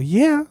 Well,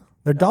 yeah,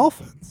 they're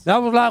dolphins. That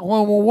was like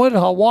when we went to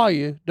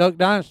Hawaii. Duck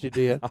Dynasty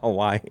did.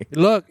 Hawaii.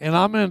 Look, and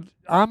I'm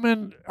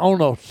in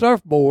on a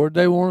surfboard.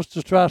 They want us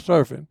to try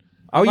surfing.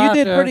 Oh, I'm you out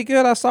did there. pretty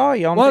good. I saw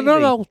you on Well, TV.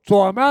 no.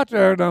 So I'm out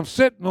there and I'm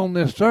sitting on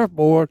this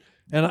surfboard,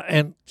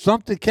 and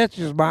something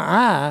catches my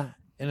eye,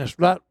 and it's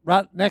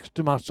right next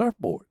to my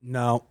surfboard.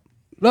 No.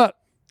 Look,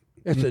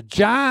 it's a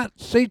giant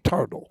sea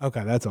turtle.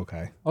 Okay, that's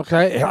okay.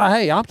 Okay,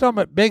 hey, I'm talking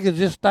about big as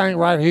this thing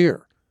right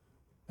here.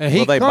 And he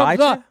Will they comes bite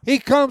up. He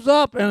comes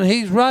up and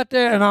he's right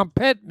there, and I'm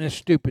petting this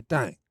stupid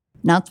thing.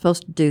 Not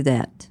supposed to do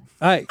that.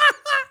 Hey,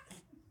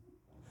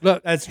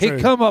 look, That's he true.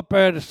 come up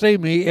there to see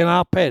me, and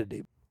I petted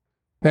him.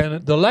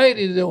 And the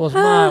lady that was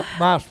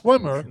my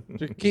swimmer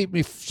to keep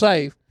me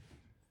safe,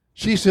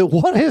 she said,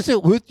 "What is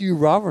it with you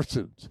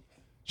Robertsons?"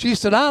 She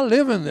said, "I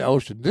live in the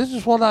ocean. This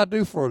is what I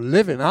do for a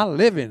living. I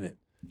live in it."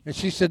 And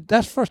she said,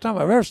 "That's the first time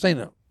I've ever seen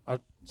a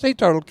sea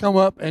turtle come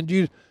up and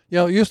you're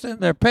sitting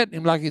there petting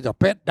him like he's a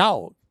pet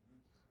dog."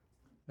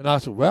 And I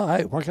said, "Well,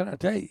 hey, what can I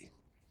tell you?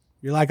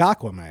 You're like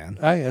Aquaman.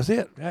 Hey, that's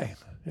it. Hey,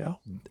 yeah,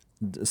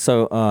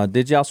 So,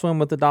 did y'all swim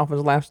with the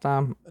dolphins last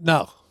time?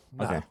 no,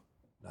 Okay.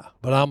 no,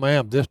 but I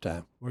am this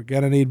time. We're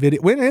gonna need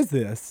video. When is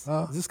this?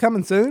 Is this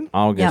coming soon?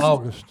 August. Yeah.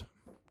 August,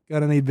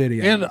 Gonna need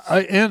video. end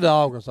of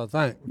August, I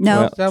think.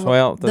 No,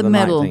 12th to The the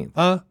middle. 19th.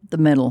 Huh? the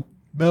middle,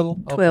 Middle.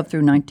 Okay. 12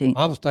 through 19.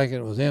 I was thinking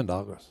it was end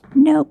August.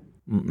 Nope.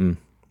 Mm-mm.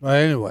 But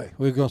anyway,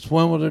 we're gonna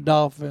swim with the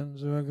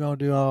dolphins. We're gonna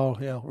do all.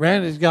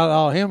 Randy's got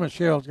all. Him and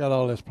Cheryl's got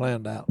all this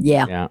planned out.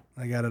 Yeah. Yeah.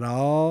 I got it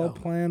all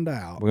planned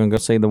out. We're going to go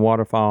see the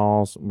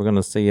waterfalls. We're going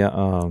to see they're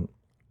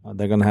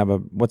going to have a,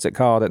 what's it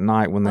called at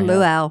night when they A have-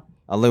 luau.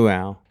 A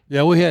luau.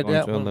 Yeah, we had Going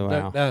that to a one. luau.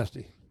 Duck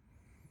Dynasty.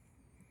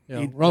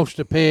 Roast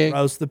a pig.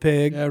 Roast the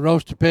pig. Yeah,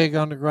 roast a pig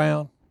on the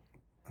ground.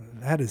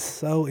 That is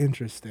so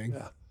interesting.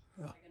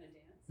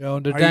 The Are you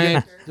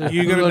dance. gonna-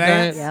 you gonna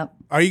dance? Yep.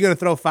 Are you gonna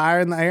throw fire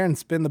in the air and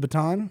spin the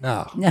baton?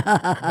 No,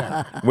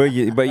 But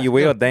you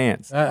will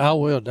dance. I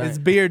will His dance.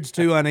 beard's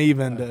too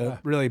uneven to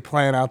really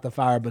plan out the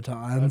fire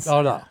batons.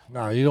 Oh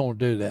no, you don't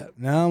do that.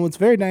 No, it's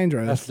very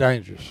dangerous. That's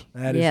dangerous.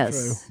 That is Yes.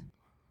 true.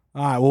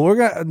 All right. Well, we're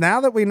gonna now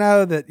that we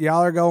know that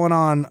y'all are going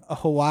on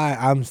Hawaii.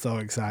 I'm so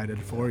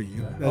excited for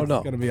you. That's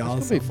gonna be awesome.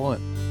 It's gonna be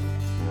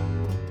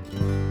fun.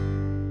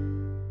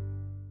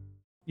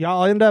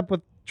 Y'all end up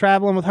with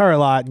traveling with her a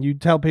lot, and you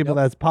tell people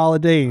that's Paula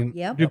Dean.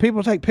 Yep. Do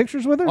people take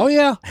pictures with her? Oh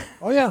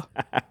yeah.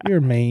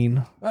 You're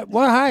mean.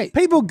 Well, hey,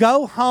 People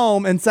go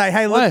home and say,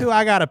 "Hey, look What? who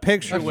I got a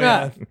picture that's with."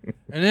 right.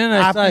 And then they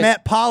I say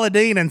met Paula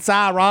Dean and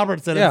Cy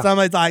Robertson, Yeah. and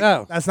somebody's like,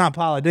 No. "That's not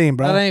Paula Dean,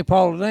 bro." that ain't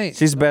Paula Dean.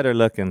 She's better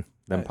looking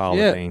than Paula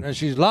Yeah, Dean. and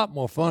she's a lot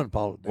more fun,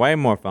 Paula Dean. Way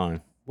more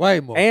fun. Way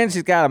more. And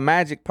she's got a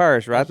magic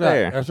purse right that's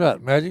there. Right. That's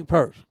right. Magic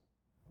purse.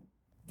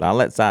 I'll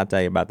let Si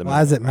tell you about the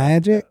Why is it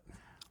magic?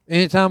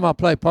 Anytime I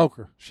play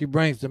poker, she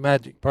brings the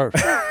magic purse.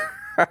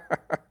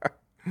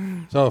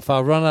 So if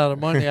I run out of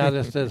money, I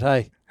just says,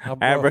 "Hey, I'm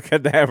broke."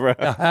 Abracadabra.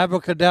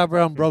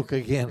 Abracadabra, I'm broke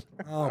again.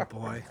 Oh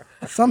boy,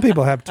 some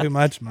people have too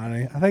much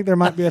money. I think there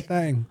might be a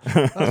thing.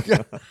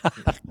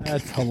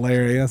 That's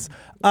hilarious.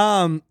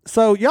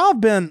 So y'all have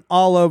been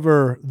all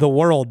over the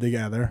world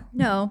together.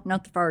 No,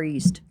 not the Far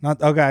East.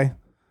 Not okay.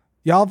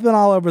 Y'all have been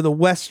all over the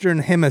Western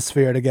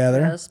Hemisphere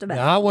together. Just about.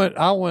 Yeah,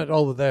 I went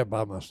over there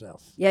by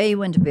myself. Yeah, you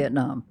went to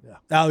Vietnam.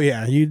 Oh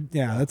yeah,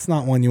 that's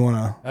not one you want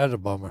to That's a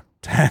bummer.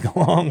 tag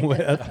along with.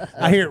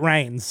 I hear it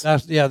rains.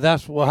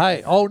 That's well.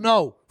 Hey, oh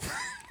no.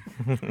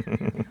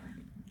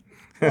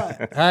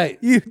 Hey,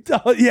 You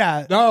don't,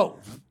 yeah, no.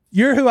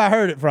 you're who I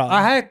heard it from.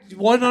 I had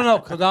no,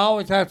 because I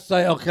always have to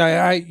say, okay,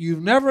 hey,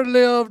 you've never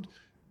lived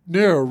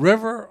near a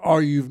river,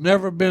 or you've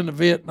never been to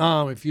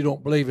Vietnam if you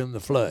don't believe in the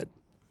flood.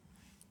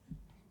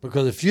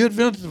 Because if you'd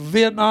been to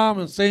Vietnam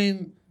and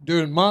seen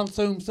during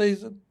monsoon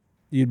season,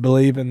 You'd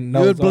believe in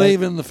Noah's you'd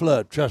believe Ark. in the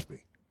flood. Trust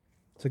me.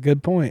 It's a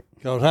good point.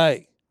 Because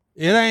hey,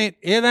 it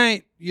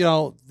ain't.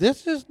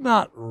 This is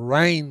not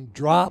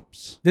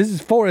raindrops. This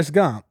is Forrest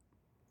Gump.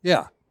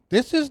 Yeah,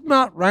 this is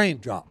not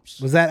raindrops.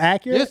 Was that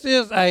accurate? This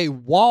is a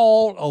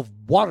wall of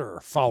water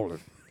falling.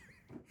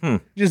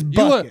 Just You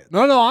bucket.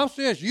 would, no, I'm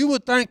serious. You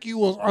would think you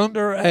was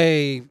under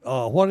a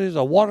a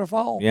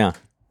waterfall? Yeah.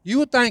 You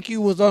would think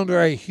you was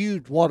under a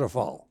huge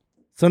waterfall.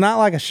 So not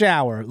like a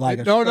shower, like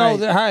a no,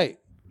 straight- hey,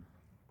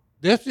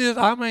 this is.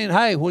 I mean,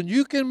 hey, when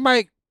you can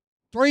make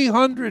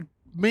 300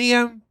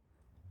 men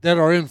that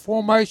are in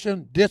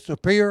formation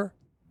disappear,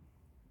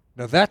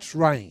 now that's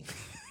rain.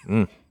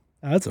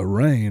 That's a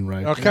rain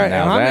right Okay, there. and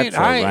Now I mean, that's a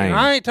rain.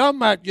 I ain't talking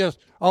about just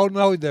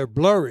no, they're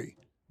blurry.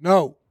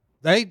 No,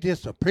 they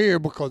disappear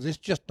because it's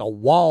just a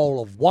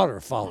wall of water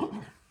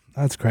falling.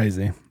 That's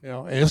crazy. You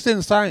know, and it's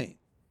insane.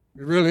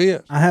 It really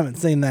is. I haven't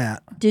seen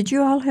that. Did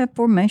you all have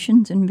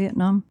formations in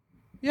Vietnam?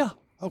 Yeah,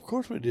 of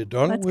course we did,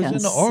 darling. That's We was kind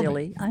in of the Army.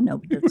 silly. I know,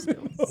 but it's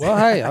silly. Well,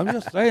 hey, I'm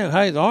just saying,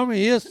 hey, the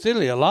Army is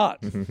silly a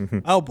lot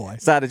Oh boy,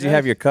 Si, did you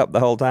have your cup the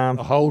whole time?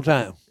 the whole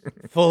time.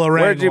 full of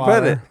Where'd you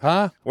put it?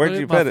 Huh? Where'd Put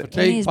you in my put it? In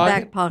fatigue his pocket.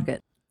 back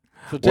pocket.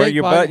 Fatigue Where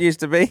your butt pocket. used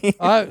to be?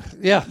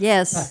 Yeah.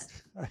 Yes.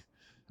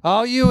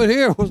 All you would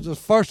hear was the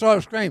first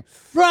start scream,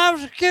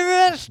 Robinson, give me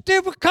that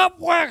stupid cup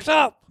wax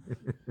up.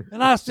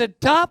 And I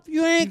said, Top,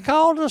 you ain't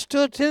called us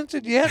to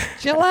attention yet.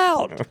 Chill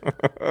out.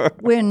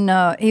 When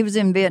he was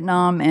in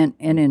Vietnam and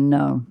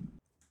in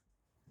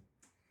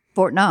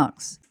Fort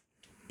Knox,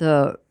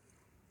 the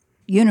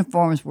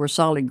uniforms were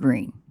solid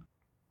green.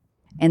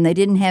 And they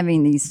didn't have any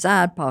of these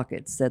side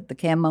pockets that the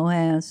camo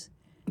has.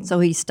 So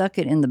he stuck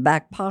it in the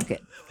back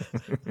pocket.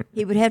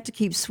 He would have to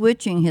keep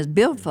switching his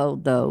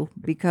billfold, though,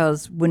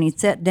 because when he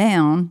sat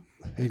down,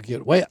 He'd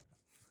get wet.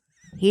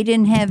 he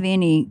didn't have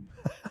any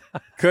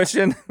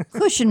Cushion?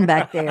 cushion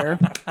back there.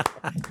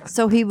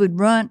 So he would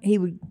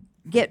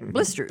get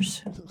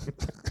blisters.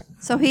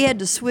 So he had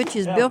to switch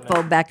his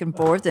billfold back and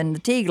forth and the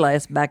tea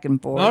glass back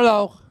and forth.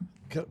 No.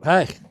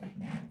 Hey,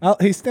 Oh,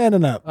 he's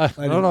standing up.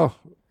 no.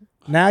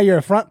 Now you're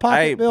a front pocket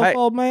Hey,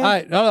 billfold man.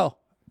 Hey, no.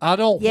 I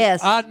don't.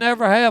 Yes. I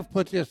never have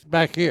put this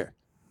back here.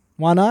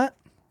 Why not?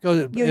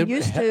 Because You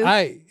used to.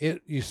 Hey,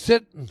 you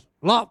sit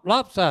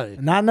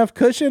lopsided. Not enough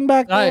cushion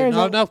back there. Hey, Is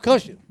not it- enough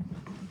cushion.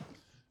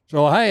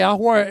 So, hey, I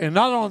wear it. And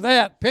not only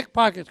that,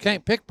 pickpockets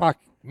can't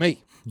pickpocket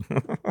me.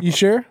 You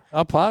sure?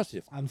 I'm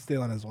positive. I'm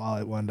stealing his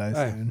wallet one day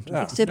Hey, soon.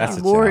 yeah. Except That's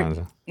you a wore it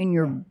challenge. in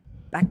your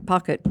back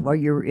pocket while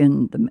you were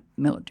in the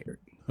military.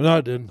 No,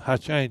 I didn't. I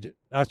changed it.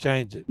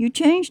 You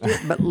changed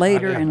it, but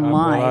later in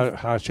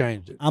life. I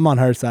changed it. I'm on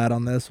her side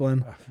on this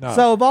one. No.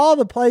 So, of all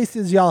the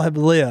places y'all have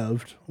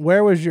lived,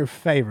 where was your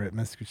favorite,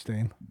 Miss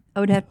Christine? It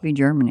would have to be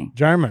Germany.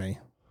 Germany.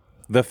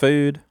 The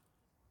food?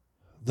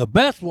 The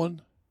best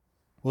one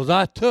was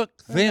I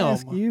took them.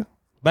 Ask you.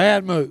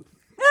 Bad move.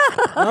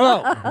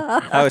 No.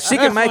 Oh, she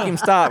can make him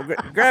stop.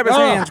 Grab his No.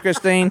 hands,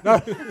 Christine.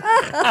 No.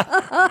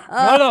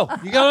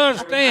 You got to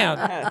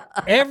understand.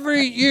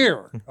 Every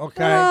year,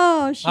 okay,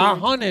 Oh, shit. I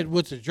hunted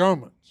with the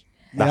Germans.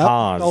 The Yep.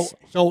 Haas.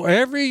 So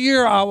every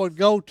year I would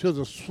go to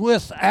the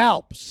Swiss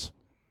Alps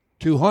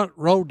to hunt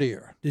roe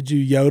deer. Did you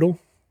yodel?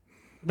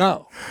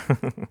 No.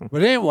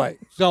 But anyway,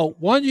 so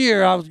one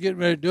year I was getting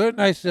ready to do it, and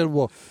they said,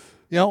 well,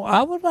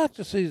 I would like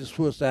to see the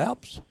Swiss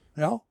Alps,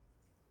 And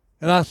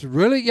I said,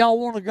 really? Y'all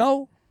want to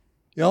go?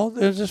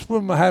 This is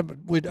when I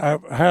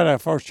had our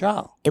first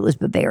child. It was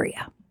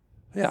Bavaria.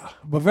 Yeah,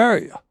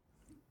 Bavaria.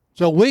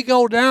 So we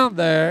go down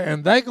there,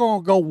 and they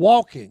going to go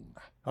walking,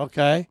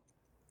 okay?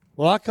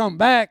 Well, I come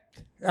back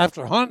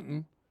after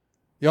hunting,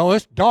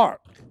 it's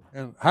dark.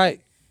 And,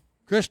 hey,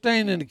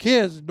 Christine and the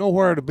kids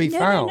nowhere to be No,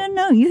 found.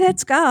 no. You had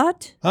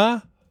Scott.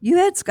 Huh? You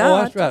had Oh,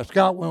 Scott. that's right.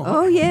 Scott went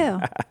hunting. Oh,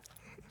 yeah.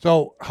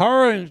 So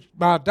her and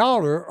my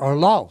daughter are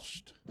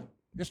lost.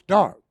 It's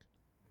dark.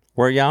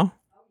 Were y'all?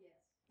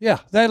 Yeah,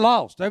 they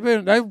lost. They've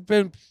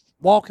been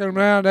walking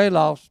around. They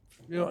lost.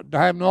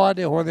 I have no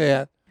idea where they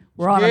at.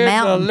 We're on a Scared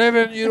mountain. the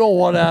living you know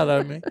what out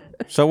of me.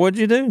 So what'd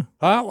you do?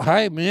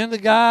 Hey, me and the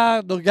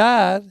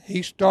guide,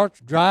 he starts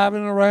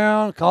driving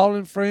around,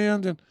 calling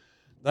friends, and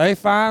they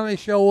finally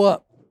show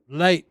up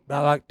late, by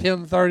like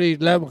 10:30,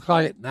 11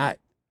 o'clock at night.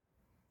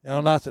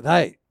 And I said,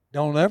 hey,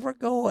 don't ever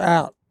go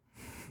out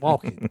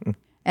walking.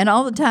 And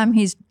all the time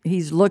he's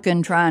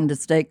looking, trying to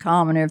stay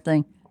calm and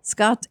everything.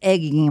 Scott's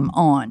egging him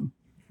on,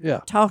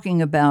 Yeah.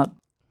 talking about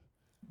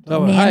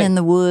So, men hey, in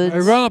the woods. They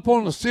run up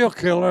on the seal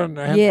killer, and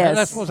Yes.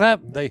 that's what's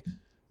happened.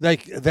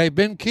 They've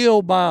been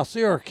killed by a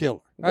serial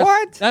killer.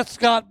 What? That's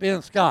Scott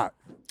being Scott.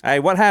 Hey,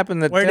 what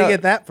happened? Where'd you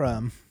get that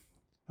from?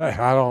 Hey,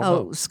 I don't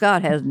know. Oh,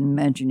 Scott has an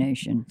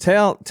imagination.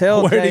 Tell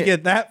Where'd J- you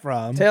get that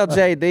from? Tell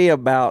JD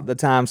about the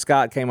time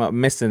Scott came up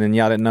missing and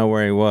y'all didn't know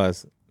where he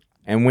was,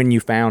 and when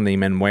you found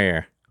him and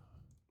where.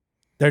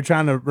 They're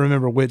trying to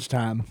remember which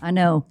time. I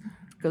know,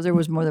 because there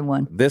was more than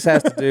one. This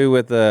has to do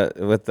with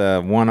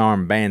the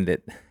one-armed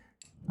bandit.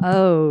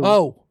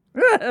 Oh.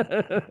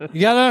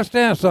 You got to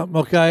understand something,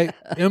 okay?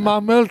 In my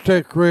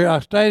military career, I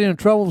stayed in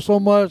trouble so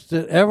much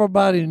that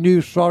everybody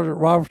knew Sergeant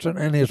Robertson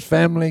and his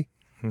family.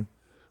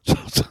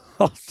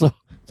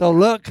 So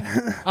look,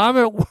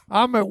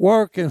 I'm at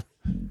work, and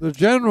the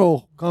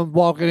general comes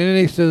walking in, and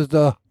he says,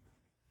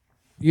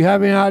 you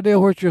have any idea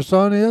what your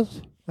son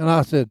is? And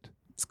I said,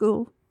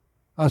 School.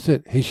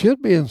 he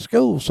should be in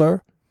school,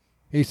 sir.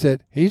 He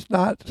said, he's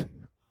not.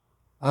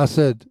 I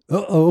said,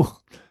 uh-oh.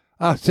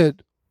 I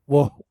said,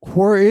 well,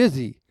 where is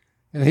he?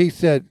 And he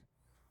said,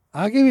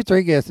 I'll give you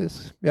 3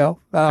 guesses.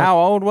 How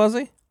old was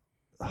he?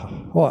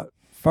 What?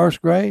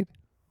 First grade,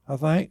 I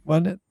think,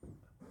 wasn't it?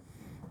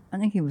 I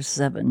think he was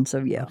 7, so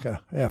yeah. Okay.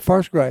 Yeah,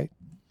 first grade.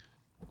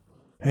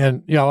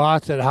 And, I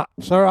said,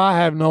 sir, I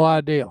have no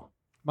idea.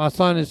 My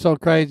son is so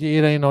crazy,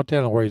 it ain't no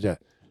telling where he's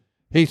at.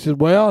 He said,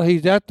 well,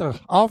 he's at the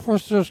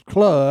officers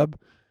club,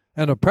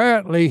 and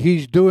apparently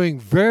he's doing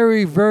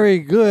very, very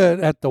good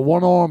at the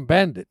one-armed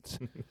bandits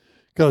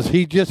because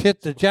he just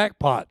hit the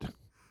jackpot.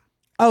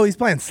 Oh, he's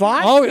playing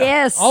slots? Oh yeah.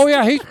 Yes. Oh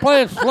yeah, he's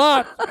playing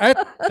slots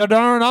at the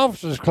darn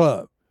officers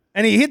club.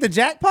 And he hit the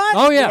jackpot?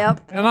 Oh yeah.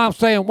 Yep. And I'm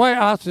saying, wait.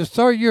 I said,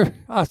 sir,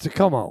 I said,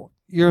 come on,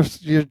 you're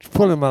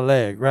pulling my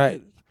leg,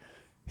 right?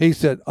 He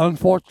said,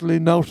 unfortunately,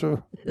 no,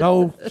 sir.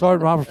 No,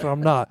 Sergeant Robinson,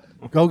 I'm not.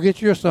 Go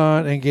get your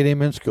son and get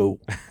him in school.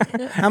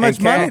 How much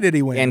money did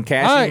he win? And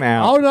cash him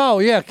out. Oh no,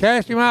 yeah,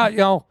 cash him out,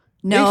 y'all.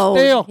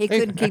 No, he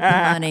couldn't keep the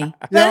money.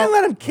 They didn't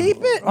let him keep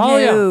it? Oh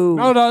No.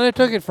 yeah. No, they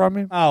took it from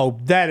him. Oh,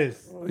 that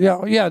is.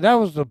 Yeah, that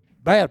was the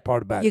bad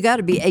part about You it. got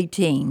to be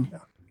 18.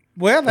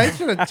 Well, they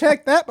should have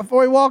checked that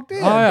before he walked in.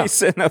 Oh yeah. He's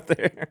sitting up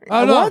there.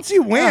 Oh, no. Once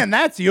you win,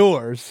 that's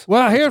yours.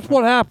 Well, here's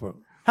what happened.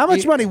 How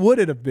much money would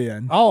it have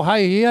been? Oh,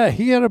 hey, yeah,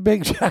 he had a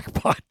big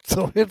jackpot,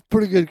 so it's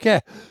pretty good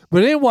cash.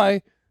 But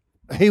anyway,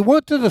 he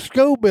went to the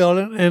school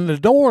building and the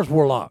doors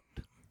were locked.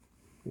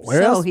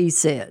 So he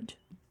said.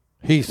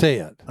 He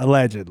said,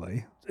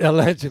 Allegedly.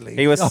 allegedly.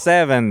 He was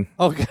 7.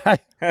 Okay.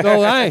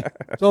 So hey,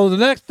 so the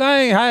next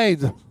thing, hey,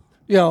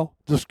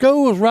 the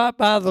school was right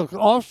by the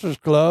officers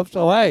club.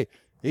 So hey,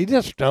 he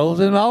just strolled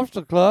in the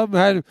officer club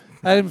and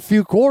had him a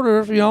few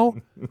quarters,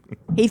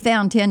 He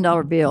found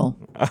 $10 bill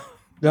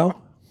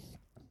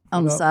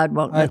on the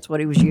sidewalk. That's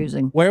what he was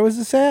using. Where was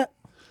this at?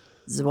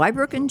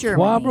 Zweibrücken,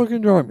 Germany.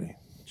 Zweibrücken, Germany.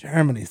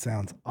 Germany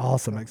sounds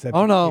awesome, except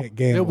Oh you no, can't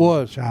gamble it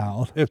was as a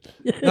child.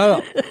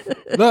 No.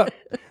 Look,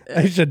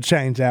 They should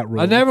change that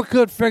rule. I never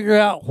could figure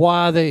out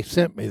why they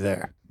sent me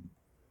there.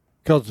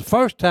 Because the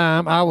first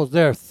time I was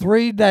there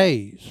 3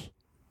 days.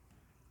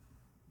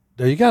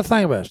 Now you got to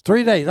think about it.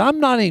 3 days. I'm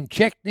not even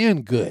checked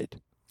in good.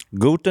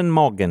 Guten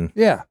Morgen.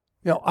 Yeah.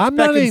 I'm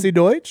not Sprechen Sie even.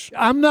 Deutsch?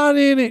 I'm not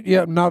in it.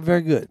 Yeah, not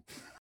very good.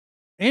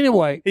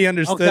 Anyway, He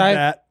understood okay,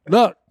 that.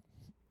 Look,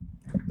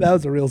 That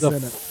was a real the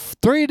sentence.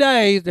 3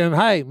 days, and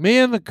hey, me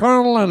and the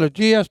colonel and the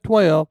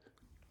GS-12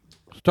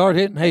 start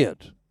hitting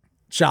heads.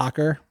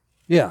 Shocker.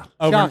 Yeah,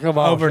 Over, shock of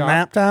all over shock.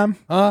 nap time?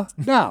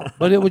 No,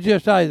 but it was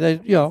just hey, they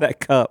That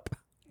cup.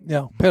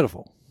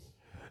 pitiful.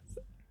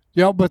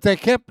 But they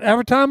kept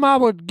every time I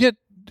would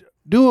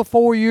do a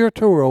 4-year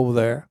tour over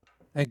there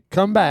and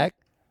come back,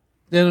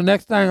 then the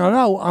next thing I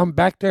know, I'm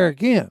back there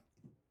again.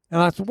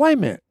 And I said, wait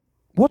a minute,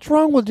 what's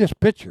wrong with this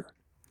picture?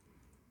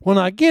 When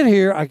I get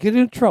here, I get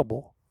in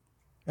trouble,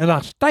 and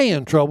I stay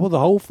in trouble the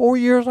whole 4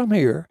 years I'm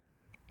here.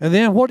 And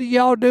then what do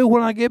y'all do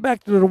when I get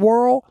back to the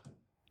world?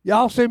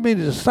 Y'all send me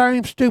to the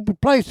same stupid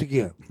place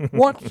again.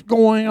 What's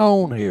going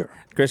on here?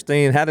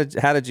 Christine, how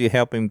did you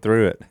help him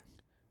through it?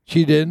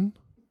 She didn't.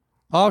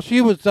 All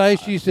she would say,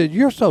 she said,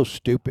 "You're so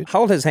stupid."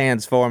 Hold his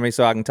hands for me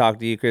so I can talk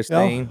to you,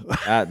 Christine.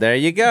 There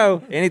you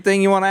go.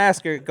 Anything you want to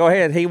ask her, go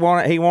ahead. He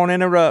won't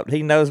interrupt.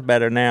 He knows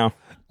better now.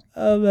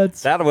 Oh,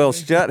 that's. That will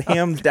shut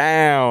him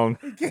down.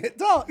 He can't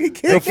talk. He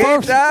can't.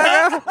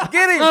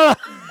 Get him.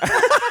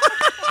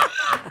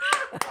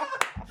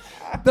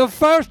 The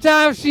first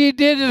time she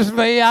did this to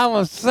me, I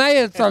was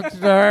saying something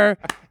to her,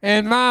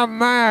 and my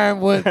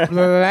mind went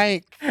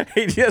blank.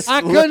 He just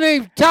I couldn't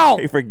even talk.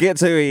 He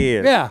forgets who he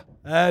is. Yeah.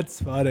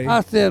 That's funny.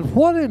 I said,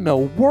 what in the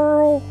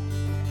world?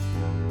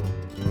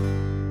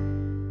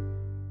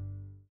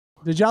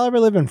 Did y'all ever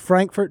live in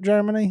Frankfurt,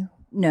 Germany?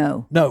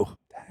 No. No.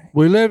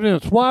 We lived in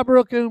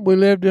Zweibrücken, we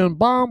lived in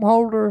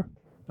Baumholder,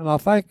 and I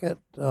think We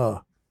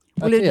that's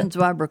lived in it.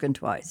 Zweibrücken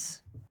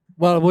twice.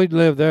 Well, we'd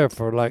lived there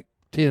for like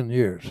 10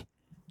 years.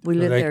 We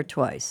lived they- there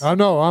twice. I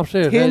know, I'm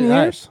serious. 10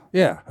 years?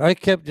 Yeah, they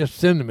kept just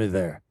sending me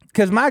there.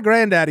 Because my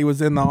granddaddy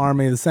was in the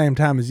army the same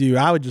time as you.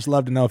 I would just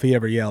love to know if he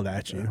ever yelled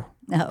at you.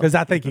 No. Because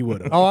I think he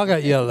would have. Oh, I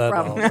got yelled at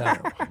all the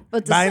time.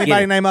 But By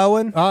anybody named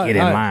Owen? Get in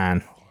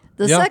line.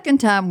 the Yeah. second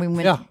time we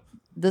went, Yeah.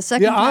 the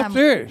second Yeah, I'm time,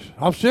 serious.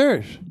 I'm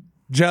serious.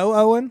 Joe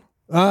Owen?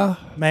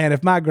 Man,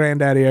 if my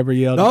granddaddy ever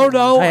yelled No, at me,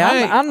 no. Hey,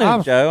 hey, I knew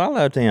I'm- Joe. I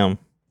loved him.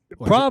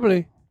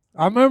 Probably.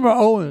 I remember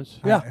Owens.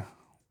 Yeah.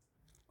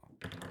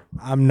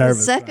 I'm the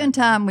nervous. second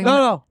time we No,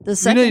 went, no. the You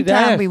second need to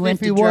time ask we if went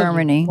he to was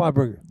Germany,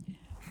 Zweibrücken.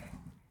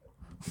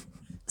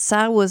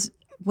 Cy was,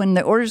 when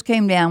the orders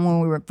came down when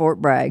we were at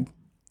Fort Bragg,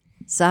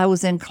 Cy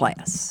was in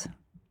class.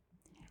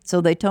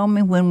 So they told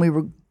me when we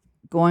were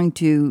going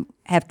to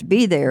have to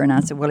be there, and I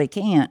said, well, he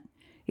can't.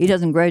 He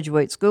doesn't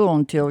graduate school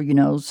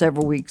until,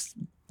 several weeks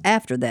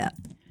after that.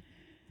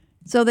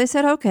 So they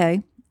said,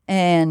 okay.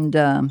 And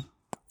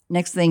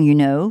next thing you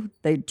know,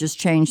 they just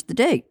changed the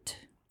date.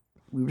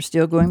 We were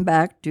still going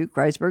back to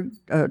Kreisberg,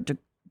 to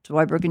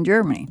Zweibrücken,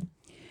 Germany.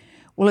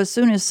 Well, as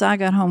soon as Cy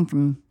got home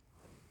from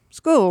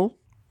school,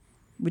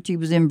 which he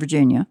was in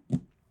Virginia,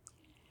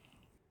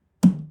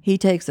 he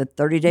takes a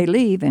 30-day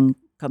leave and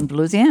comes to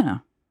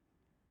Louisiana.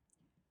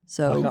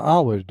 Like I So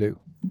always do.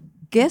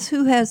 guess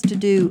who has to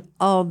do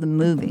all the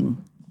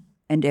moving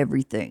and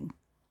everything?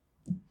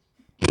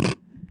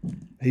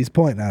 He's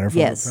pointing at her. Folks.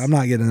 Yes. I'm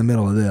not getting in the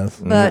middle of this.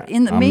 But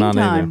in the I'm not either.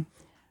 meantime,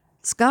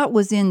 Scott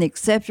was in the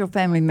Exceptional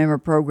Family Member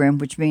Program,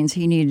 which means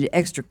he needed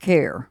extra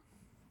care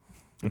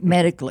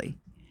medically.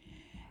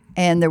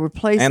 And there were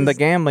places. And the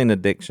gambling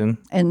addiction.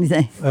 and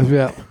they, That's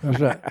right. That's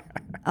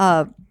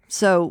right.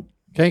 so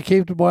Can't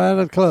keep the boy out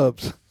of the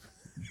clubs.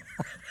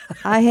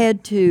 I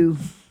had to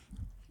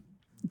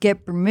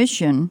get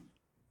permission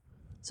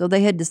So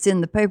they had to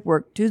send the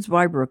paperwork to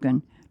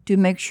Zweibrücken to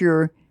make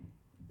sure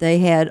they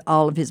had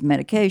all of his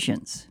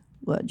medications.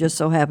 Well, it just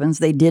so happens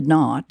they did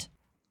not.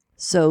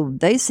 So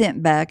they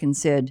sent back and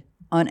said,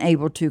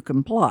 unable to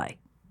comply.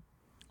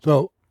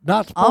 So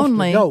not supposed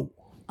Only- to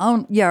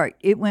go. Yeah,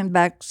 it went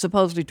back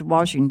supposedly to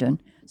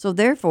Washington. So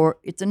therefore,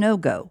 it's a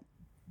no-go.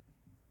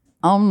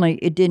 Only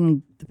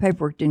the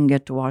paperwork didn't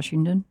get to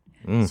Washington.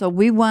 So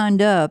we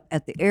wind up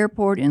at the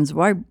airport in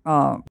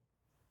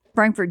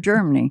Frankfurt,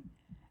 Germany,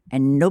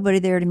 and nobody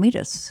there to meet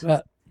us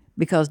Right.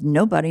 because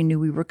nobody knew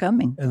we were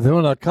coming. And then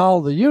when I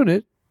called the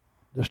unit,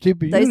 the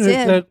stupid They unit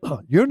said- said,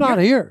 "You're not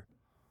here."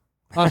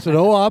 I said,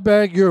 "Oh, I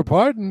beg your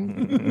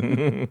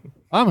pardon.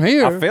 I'm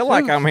here. I feel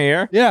like I'm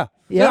here. Yeah.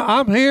 Yeah. Yeah,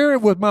 I'm here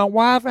with my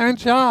wife and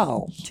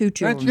child. 2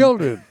 children. And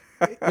children.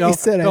 You know,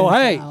 said so, and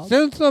hey, child.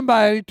 send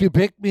somebody to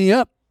pick me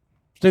up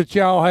since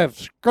y'all have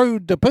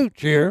screwed the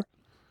pooch here.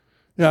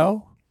 You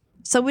know?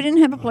 So we didn't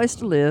have a place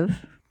to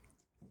live.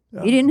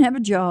 He didn't have a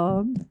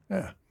job.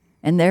 Yeah.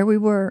 And there we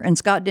were. And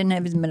Scott didn't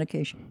have his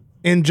medication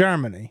In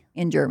Germany.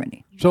 in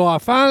Germany. So I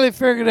finally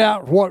figured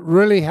out what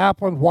really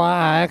happened, why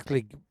I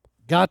actually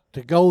got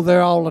to go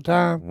there all the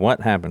time.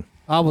 What happened?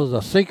 I was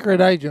a secret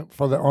agent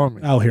for the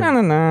Army. Oh, here. No,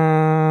 no, no.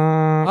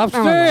 I'm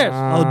serious.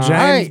 Oh,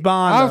 James Hey,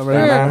 Bond I'm over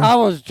serious. there. I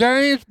was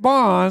James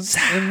Bond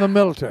in the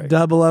military.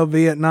 Double O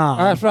Vietnam.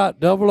 That's right.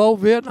 00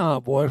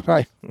 Vietnam, boys.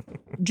 Hey,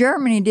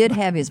 Germany did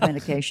have his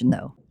medication,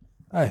 though.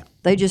 hey.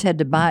 They just had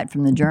to buy it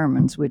from the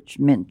Germans, which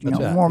meant, That's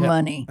right, more yeah.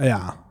 money.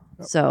 Yeah.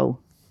 So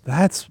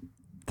That's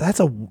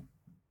a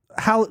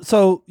how.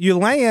 So you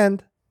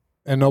land.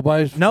 And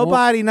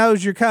nobody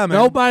Knows you're coming.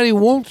 nobody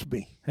wants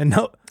me. And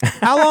no.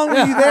 How long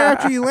were you there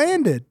after you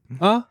landed?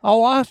 Huh?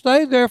 Oh, I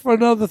stayed there for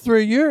another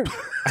 3 years.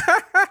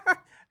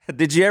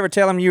 Did you ever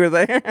tell him you were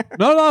there?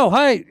 No.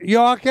 Hey,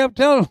 I kept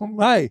telling them,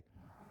 hey,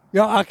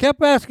 I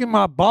kept asking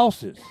my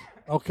bosses,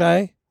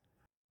 okay,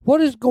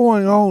 what is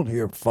going on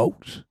here,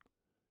 folks?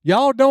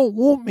 Y'all don't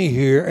want me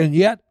here, and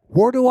yet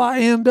where do I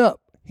end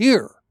up?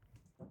 Here.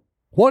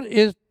 What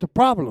is the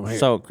problem here?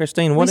 So,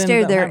 Christine, what we ended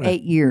stayed up there happening?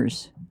 8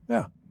 years.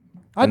 yeah.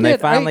 And they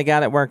finally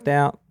got it worked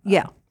out?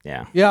 Yeah.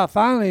 Yeah. Yeah,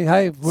 finally,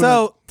 hey,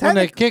 when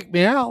they kicked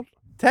me out.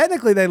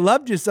 Technically, they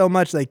loved you so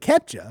much they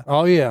kept you.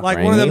 Oh, yeah. Like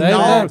one of them They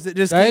dogs that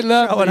just they keeps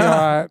loved showing me, up.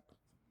 all right.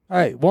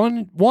 Hey,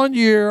 one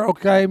year,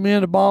 okay, me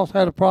and the boss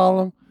had a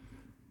problem.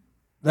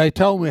 They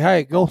told me,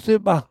 hey, go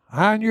sit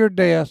behind your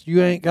desk.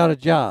 You ain't got a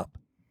job.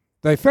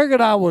 They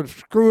figured I would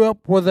screw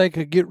up where they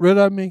could get rid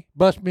of me,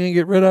 bust me and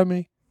get rid of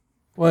me.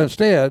 Well,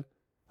 instead,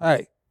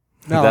 hey,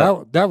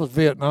 no, that was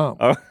Vietnam.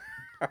 Oh.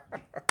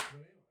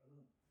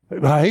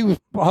 He was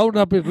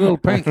holding up his little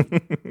pinky.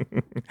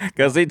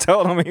 Because he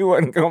told him he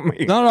wasn't going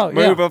to No,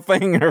 move yeah. a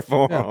finger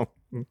for Yeah.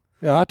 him.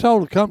 Yeah, I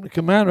told the company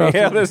commander. I He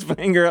held said, his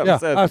finger up yeah, and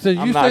said, I said,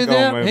 "I'm you not see gonna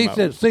that? move He my-"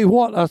 said, see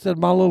what? I said,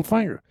 my little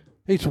finger.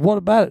 He said, what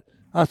about it?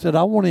 I said,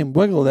 I won't even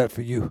wiggle that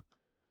for you.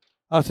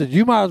 I said,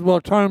 you might as well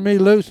turn me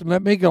loose and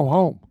let me go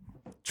home.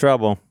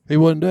 Trouble. He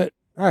wouldn't do it.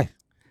 Hey,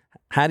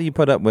 How do you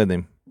put up with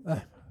him,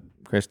 Hey.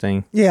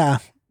 Christine? Yeah.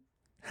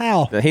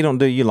 How? He don't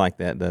do you like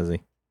that, does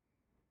he?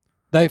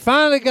 they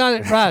finally got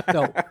it right,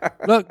 though.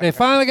 Look, they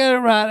finally got it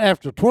right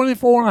after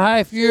 24 and a half I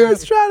was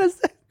years trying to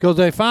say. because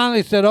they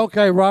finally said,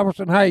 okay,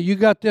 Robertson, hey, you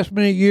got this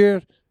many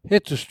years,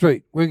 hit the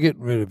street. We're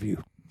getting rid of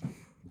you.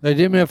 They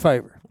did me a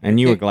favor. And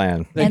you were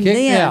glad. They And kicked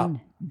me out.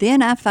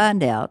 then I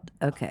find out,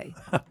 okay,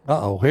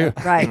 Uh-oh, here.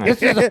 right.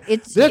 This is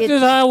it's This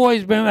has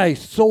always been a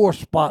sore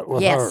spot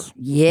with yes. her.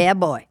 Yeah,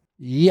 boy.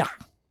 Yeah.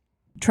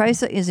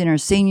 Teresa is in her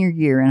senior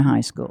year in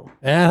high school.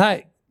 And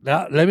hey,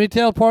 now let me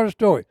tell part of the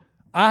story.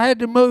 I had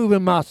to move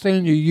in my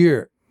senior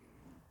year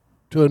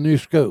to a new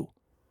school.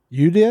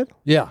 You did?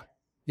 Yeah.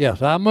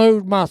 Yes, I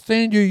moved my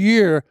senior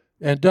year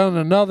and done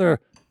another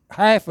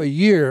half a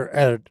year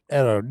at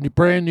a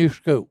brand new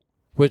school,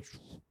 which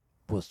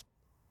was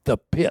the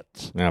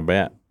pits. I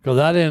bet. Because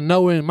I didn't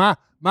know any. My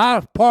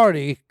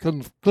party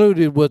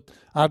concluded with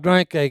I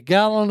drank a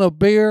gallon of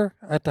beer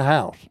at the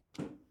house.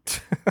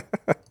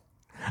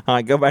 All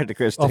right, go back to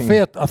Christine.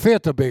 A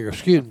fifth of beer,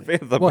 excuse me.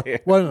 Fifth of What- beer.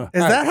 what-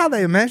 Is that how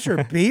they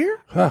measure beer?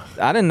 I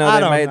didn't know I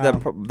they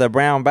don't made the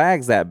brown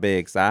bags that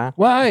big, Si.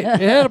 Well, hey, it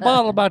had a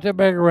bottle about that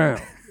big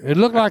around. It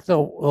looked like the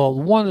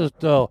one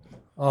that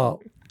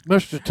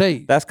Mr.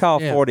 T. That's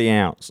called Yeah. 40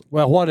 ounce.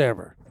 Well,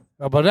 whatever.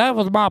 But that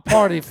was my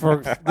party for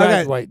Okay.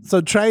 graduating.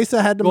 So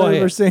Teresa had to Go move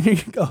ahead. her senior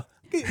year. Go.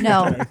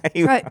 No,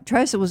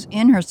 Teresa was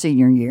in her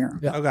senior year.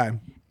 Yeah. Okay.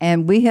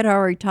 And we had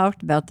already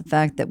talked about the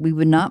fact that we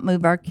would not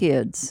move our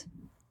kids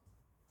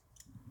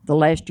the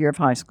last year of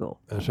high school.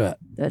 That's right.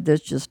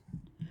 That's just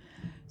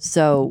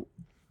so.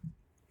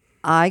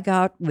 I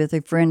got with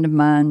a friend of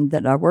mine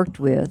that I worked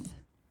with.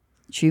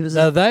 She was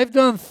Now, they've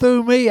done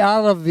threw me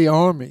out of the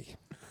Army,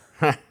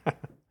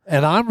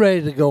 and I'm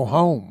ready to go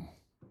home.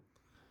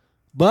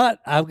 But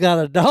I've got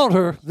a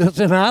daughter that's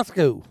in high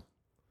school.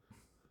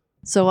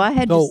 so I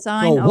had So, to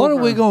sign so what over.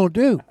 are we going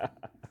to do?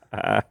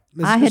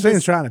 Miss I had to Christine's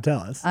s- trying to tell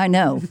us. I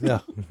know. Yeah.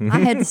 I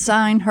had to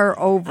sign her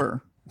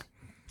over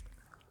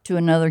to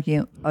another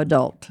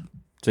adult.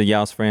 To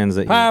y'all's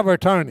friends Power of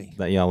attorney.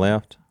 that y'all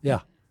left. Yeah.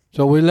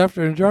 So we left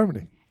her in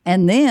Germany.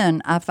 And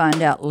then I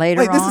find out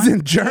later Wait, on. this is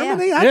in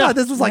Germany? Yeah. I thought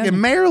this was like in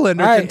Maryland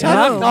or Hey, and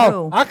Kentucky.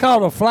 No. I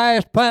called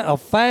a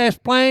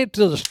fast plane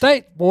to the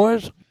States,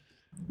 boys,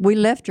 We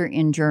left her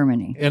in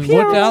Germany. and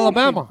went to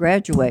Alabama.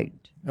 Graduate.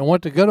 And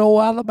went to good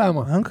old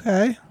Alabama.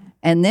 Okay.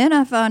 And then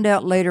I found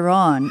out later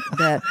on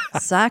that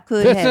Cy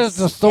could This have is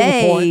the sore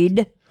point.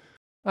 stayed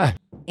Hey,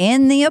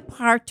 in the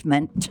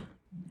apartment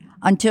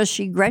until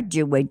she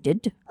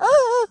graduated.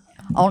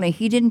 Only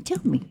he didn't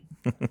tell me.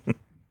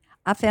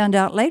 I found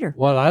out later.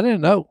 well, I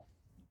didn't know.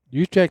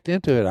 You checked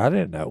into it. I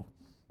didn't know.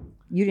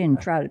 You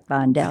didn't try to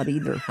find out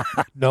either.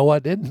 No, I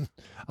didn't.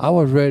 I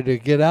was ready to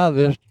get out of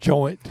this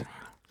joint.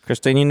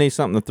 Christine, you need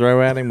something to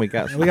throw at him? We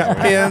got We got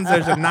pins.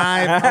 There's a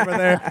knife over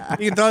there.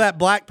 You can throw that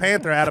Black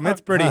Panther at him.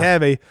 It's pretty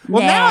heavy.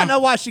 Well, now I Nah. know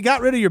why she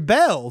got rid of your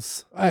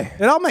bells. Hey,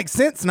 It all makes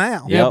sense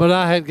now. yeah, Yep. but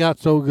I had got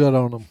so good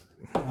on them.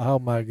 Oh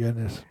my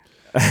goodness.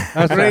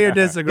 That's Agree or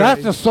disagree?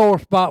 That's a sore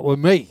spot with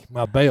me,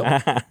 my belt.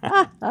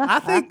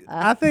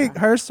 I think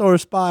her sore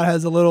spot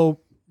has a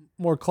little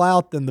more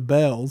clout than the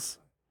bells.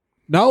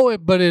 No,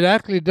 but it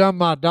actually done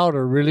my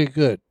daughter really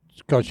good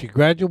because she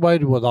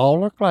graduated with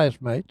all her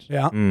classmates.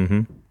 Yeah.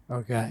 Mm-hmm.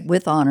 Okay,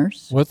 With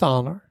honors, with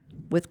honor.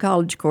 with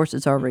college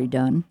courses already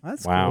done.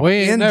 That's Wow. cool. We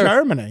ain't In never-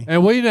 Germany.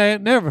 And we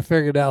ain't never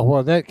figured out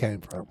where that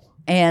came from.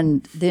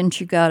 And then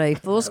she got a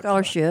full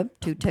scholarship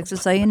to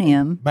Texas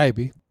A&M,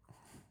 Maybe.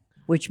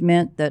 which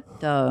meant that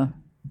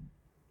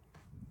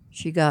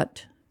she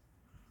got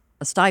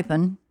a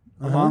stipend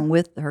along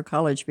with her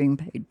college being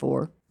paid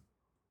for.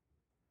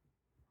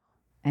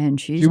 And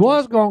She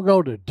was going to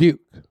go to Duke,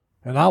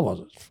 and I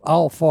was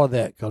all for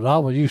that because I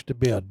was used to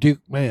be a Duke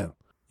man.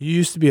 You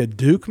used to be a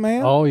Duke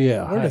man? Oh,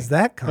 yeah. Where does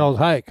that come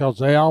from? Because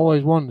they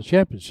always won the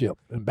championship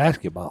in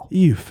basketball.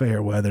 You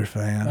fair weather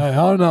fan. Hey,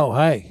 oh, no,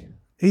 hey.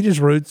 He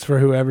just roots for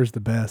whoever's the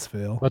best,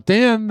 Phil. But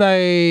then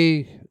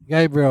they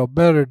gave her a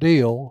better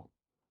deal.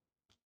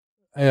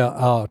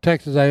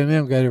 Texas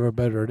A&M gave her a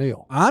better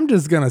deal. I'm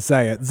just going to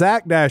say it.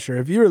 Zach Dasher,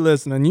 if you're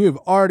listening, you've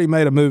already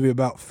made a movie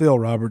about Phil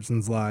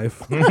Robertson's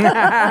life.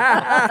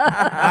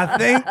 I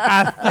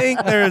think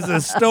there's a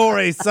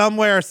story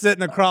somewhere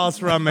sitting across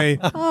from me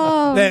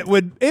that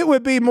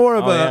would be more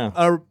of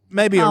a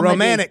maybe Comedy. a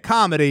romantic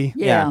comedy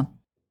Yeah.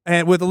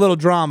 and with a little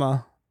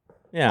drama.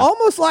 Yeah.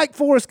 Almost like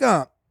Forrest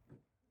Gump.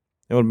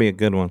 It would be a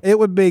good one. It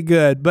would be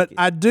good. But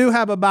I do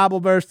have a Bible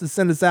verse to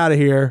send us out of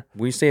here.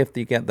 Will you see if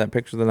you got that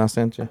picture that I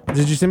sent you?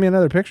 Did you send me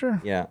another picture?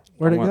 Yeah.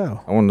 Where'd it I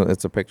go? I want.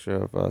 It's a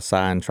picture of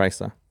Cy and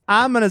Tracer.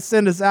 I'm going to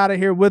send us out of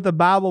here with a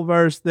Bible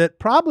verse that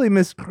probably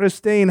Miss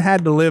Christine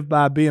had to live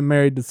by being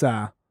married to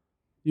Cy.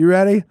 You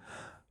ready?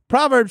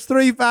 Proverbs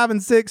 3, 5,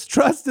 and 6.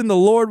 Trust in the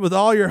Lord with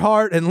all your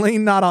heart and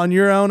lean not on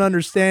your own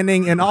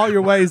understanding. In all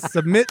your ways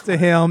submit to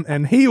him,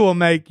 and he will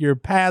make your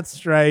path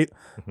straight.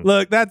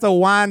 Look, that's a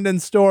winding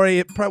story.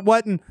 It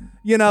wasn't,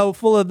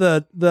 full of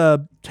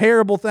the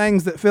terrible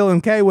things that Phil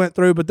and Kay went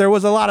through, but there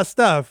was a lot of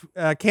stuff.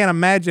 I can't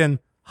imagine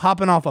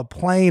hopping off a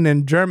plane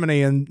in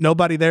Germany and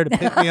nobody there to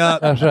pick me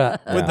up That's right.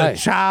 with Hey, the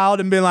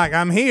child and being like,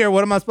 I'm here.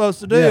 What am I supposed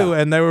to do? Yeah.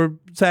 And they would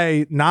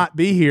say, not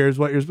be here is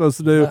what you're supposed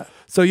to do.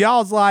 So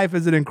y'all's life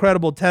is an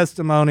incredible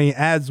testimony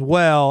as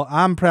well.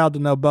 I'm proud to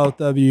know both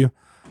of you.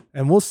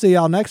 And we'll see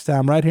y'all next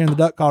time right here in the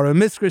Duck Call Room.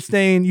 Miss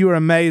Christine, you are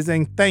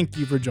amazing. Thank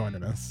you for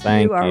joining us.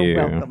 Thank You are you.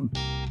 welcome.